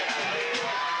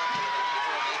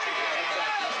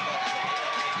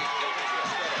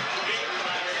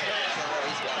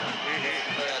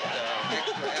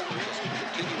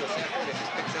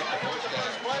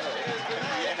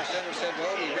 Center said,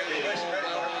 well, we ran the ball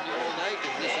well on you all night,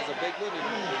 and this is a big one, and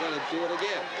we're going to do it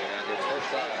again. And it's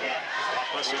first down.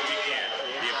 Plus, if you can.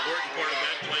 The important part of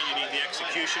that play, you need the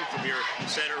execution from your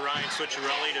center, Ryan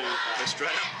Switcherelli, to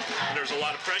Estrella. And there's a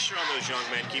lot of pressure on those young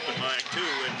men, keep in mind,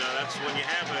 too. And that's when you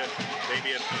have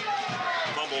maybe a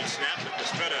fumbled snap, but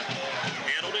Estrella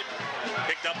handled it,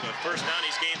 picked up the first down.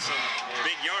 He's gained some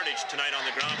big yardage tonight on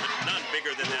the ground, but none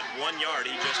bigger than that 1 yard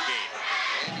he just gained.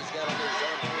 And he's got a new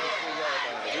zone 23-yard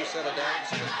line. A new set of downs,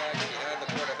 goes back behind the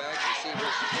quarterback. Receiver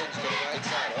spins to the right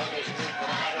side. Almost moved it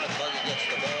out. Buggey gets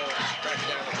the ball and is tracked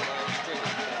down at the line of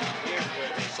scrimmage.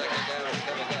 Second down is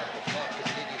coming up. The clock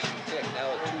continues to tick.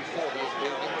 Now at 2:40 is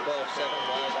leading 12-7.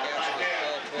 Wildcats with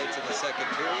 12 points in the second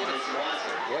period.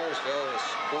 Blairsville has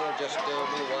scored just a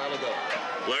little while ago.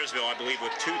 Blairsville, I believe,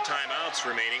 with 2 timeouts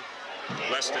remaining.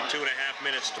 Less than 2.5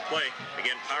 minutes to play.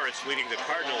 Again, Pirates leading the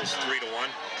Cardinals 3-1.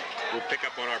 We'll pick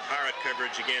up on our Pirate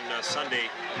coverage again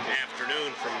Sunday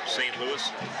afternoon from St. Louis.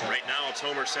 Right now, it's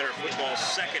Homer Center football,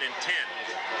 2nd and 10.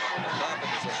 Toppin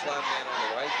is the slot man on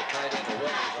the right, the tight end, the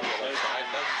Williams on the left side.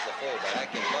 Buggey's the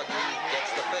fullback, and Buggey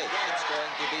gets the fake. It's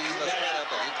going to be Estrella,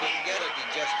 but he couldn't get it. He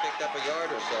just picked up a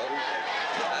yard or so.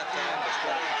 That time,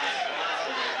 Estrella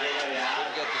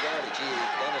couldn't get the yardage. He's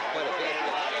done it quite a bit,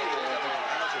 but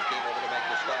Hauser came over to make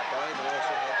the stop by him, and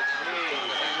also helping out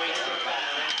with the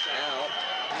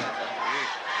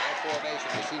formation,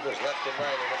 receivers left and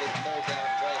right on a big third down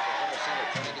play for Homer Center,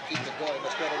 trying to keep it going.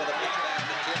 Estrella with a pitch back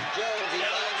to Tim Jones. He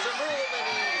finds some room, and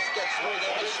he gets through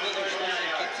there with Slithers and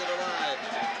keeps it alive.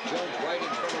 Jones right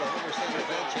in front of the Homer Center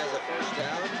bench has a first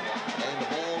down, and the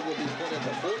ball will be put at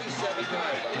the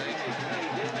 47-yard line.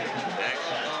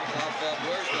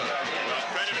 Well,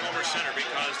 credit Homer Center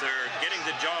because they're getting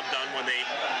the job done when they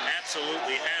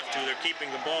absolutely have to. They're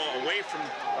keeping the ball away from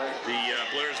the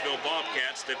Blairsville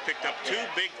Bobcats. They've picked up 2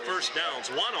 big first downs,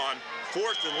 one on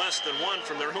 4th and less than 1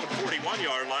 from their own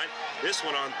 41-yard line. This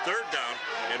one on 3rd down,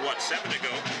 and 7 to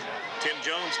go. Tim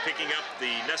Jones picking up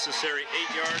the necessary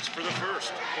 8 yards for the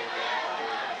first.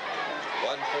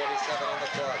 1:47 on the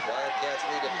clock. Wildcats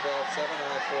lead at 12-7.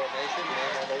 I formation.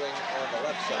 Man on the wing on the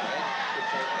left side.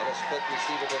 And a split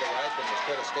receiver to the right, but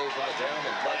Estrella stays on the ground,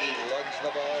 and Buggey lugs the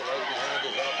ball right behind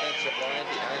his offensive line,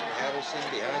 behind Patterson,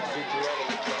 behind Zuccarelli,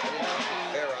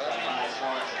 Farah,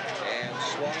 and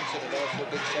Swanson, and also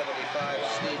big 75,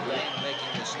 Steve Lane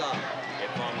making the stop.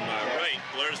 If I'm right,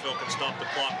 Blairsville can stop the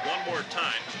clock one more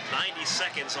time. 90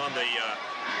 seconds on the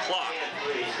clock.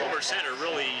 Homer Center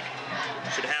really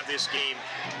should have this game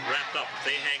wrapped up. If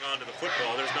they hang on to the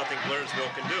football, there's nothing Blairsville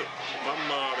can do. If I'm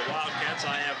the Wildcats,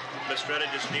 I have Estrella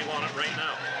just kneel on it right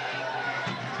now.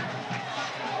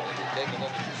 If you take a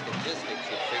look at the statistics,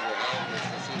 you'll figure out this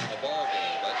is even a ball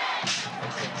game, but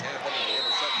those things happen, and the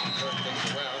interception turn things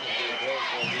around, and Dave Rose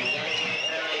will do that.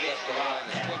 Left the line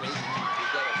of scrimmage.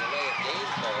 He's got a delay of game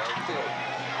call.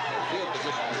 Field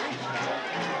position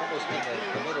almost in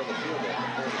the middle of the field there.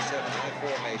 47 high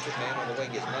formation. Man on the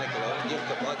wing is Michael Owen. Give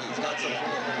to Buggey. He's got some room.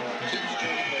 Keeps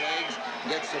turning the legs.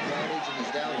 Gets some yardage, and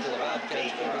he's down to the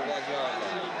Wildcats 41-yard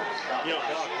line. The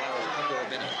clock now is under a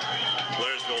minute.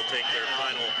 Blairsville will take their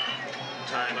final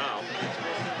timeout.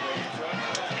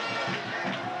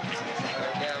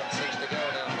 They're down 6 to go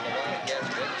now for the Wildcats.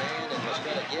 Big man, and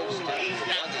Estrella gives to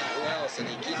Buggey. Who else?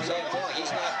 And he keeps on going.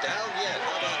 He's not down yet.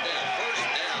 How about that? First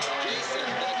down. Jason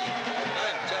Buggey.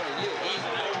 I'm telling you, he's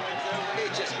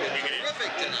just been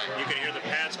terrific tonight. You can hear the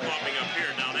pads popping up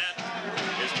here. Now that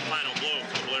is the final blow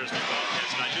for the Blairsville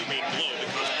Bobcats. And I do mean big blow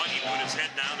because Buggey put his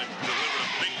head down and delivered a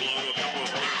big blow to a couple of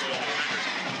Blairsville defenders.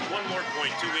 One more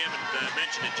point, too, we haven't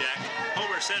mentioned it, Jack.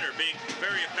 Homer Center being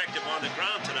very effective on the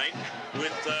ground tonight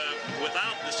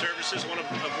without the services of one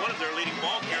of their leading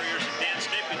ball carriers, Dan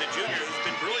Snippy, the junior, who's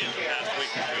been brilliant the past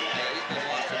week or two. Yeah, he's been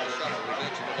lost in the shuttle. We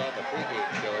mentioned it on the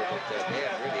pregame show, but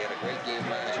Dan really had a great game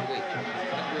last week.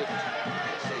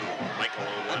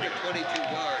 122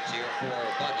 yards here for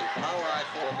Buggey. Power I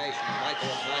formation. Michael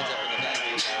lines up in the back.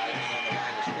 He's on the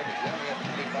line of scrimmage. We only have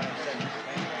 25 seconds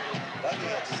remaining.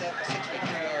 Buggey had 63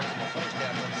 yards in the first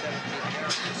half and 17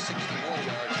 yards and 60 more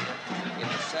yards in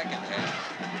the second half.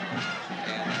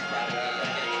 And by the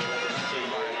way,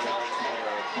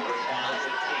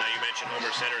 now you mentioned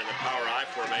Homer Center in the power I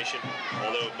formation,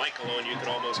 although Mike Malone, you could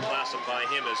almost classify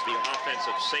him as the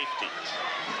offensive safety.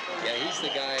 Yeah, he's the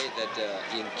guy that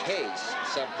in case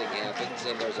something happens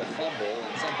and there's a fumble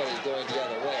and somebody's going the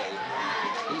other way,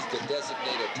 he's the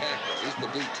designated tackler. He's the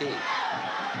DT.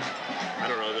 I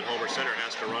don't know that Homer Center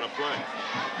has to run a play.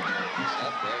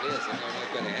 Well, there it is, and they're not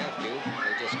going to have to.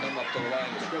 They just come up to the line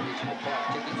of scrimmage and the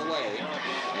clock ticking away. And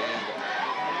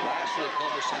last week,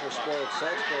 Homer Center spoiled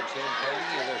Salzburg's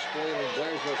homecoming, and they're spoiling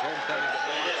Blairsville's homecoming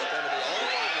tonight. It's going to be all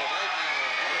over right now.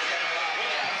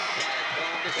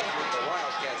 Homer Center has won it. The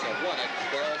Wildcats have won it,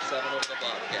 12-7 over the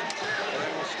Bobcats. And then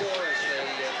we'll score as they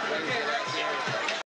Blairsville out there.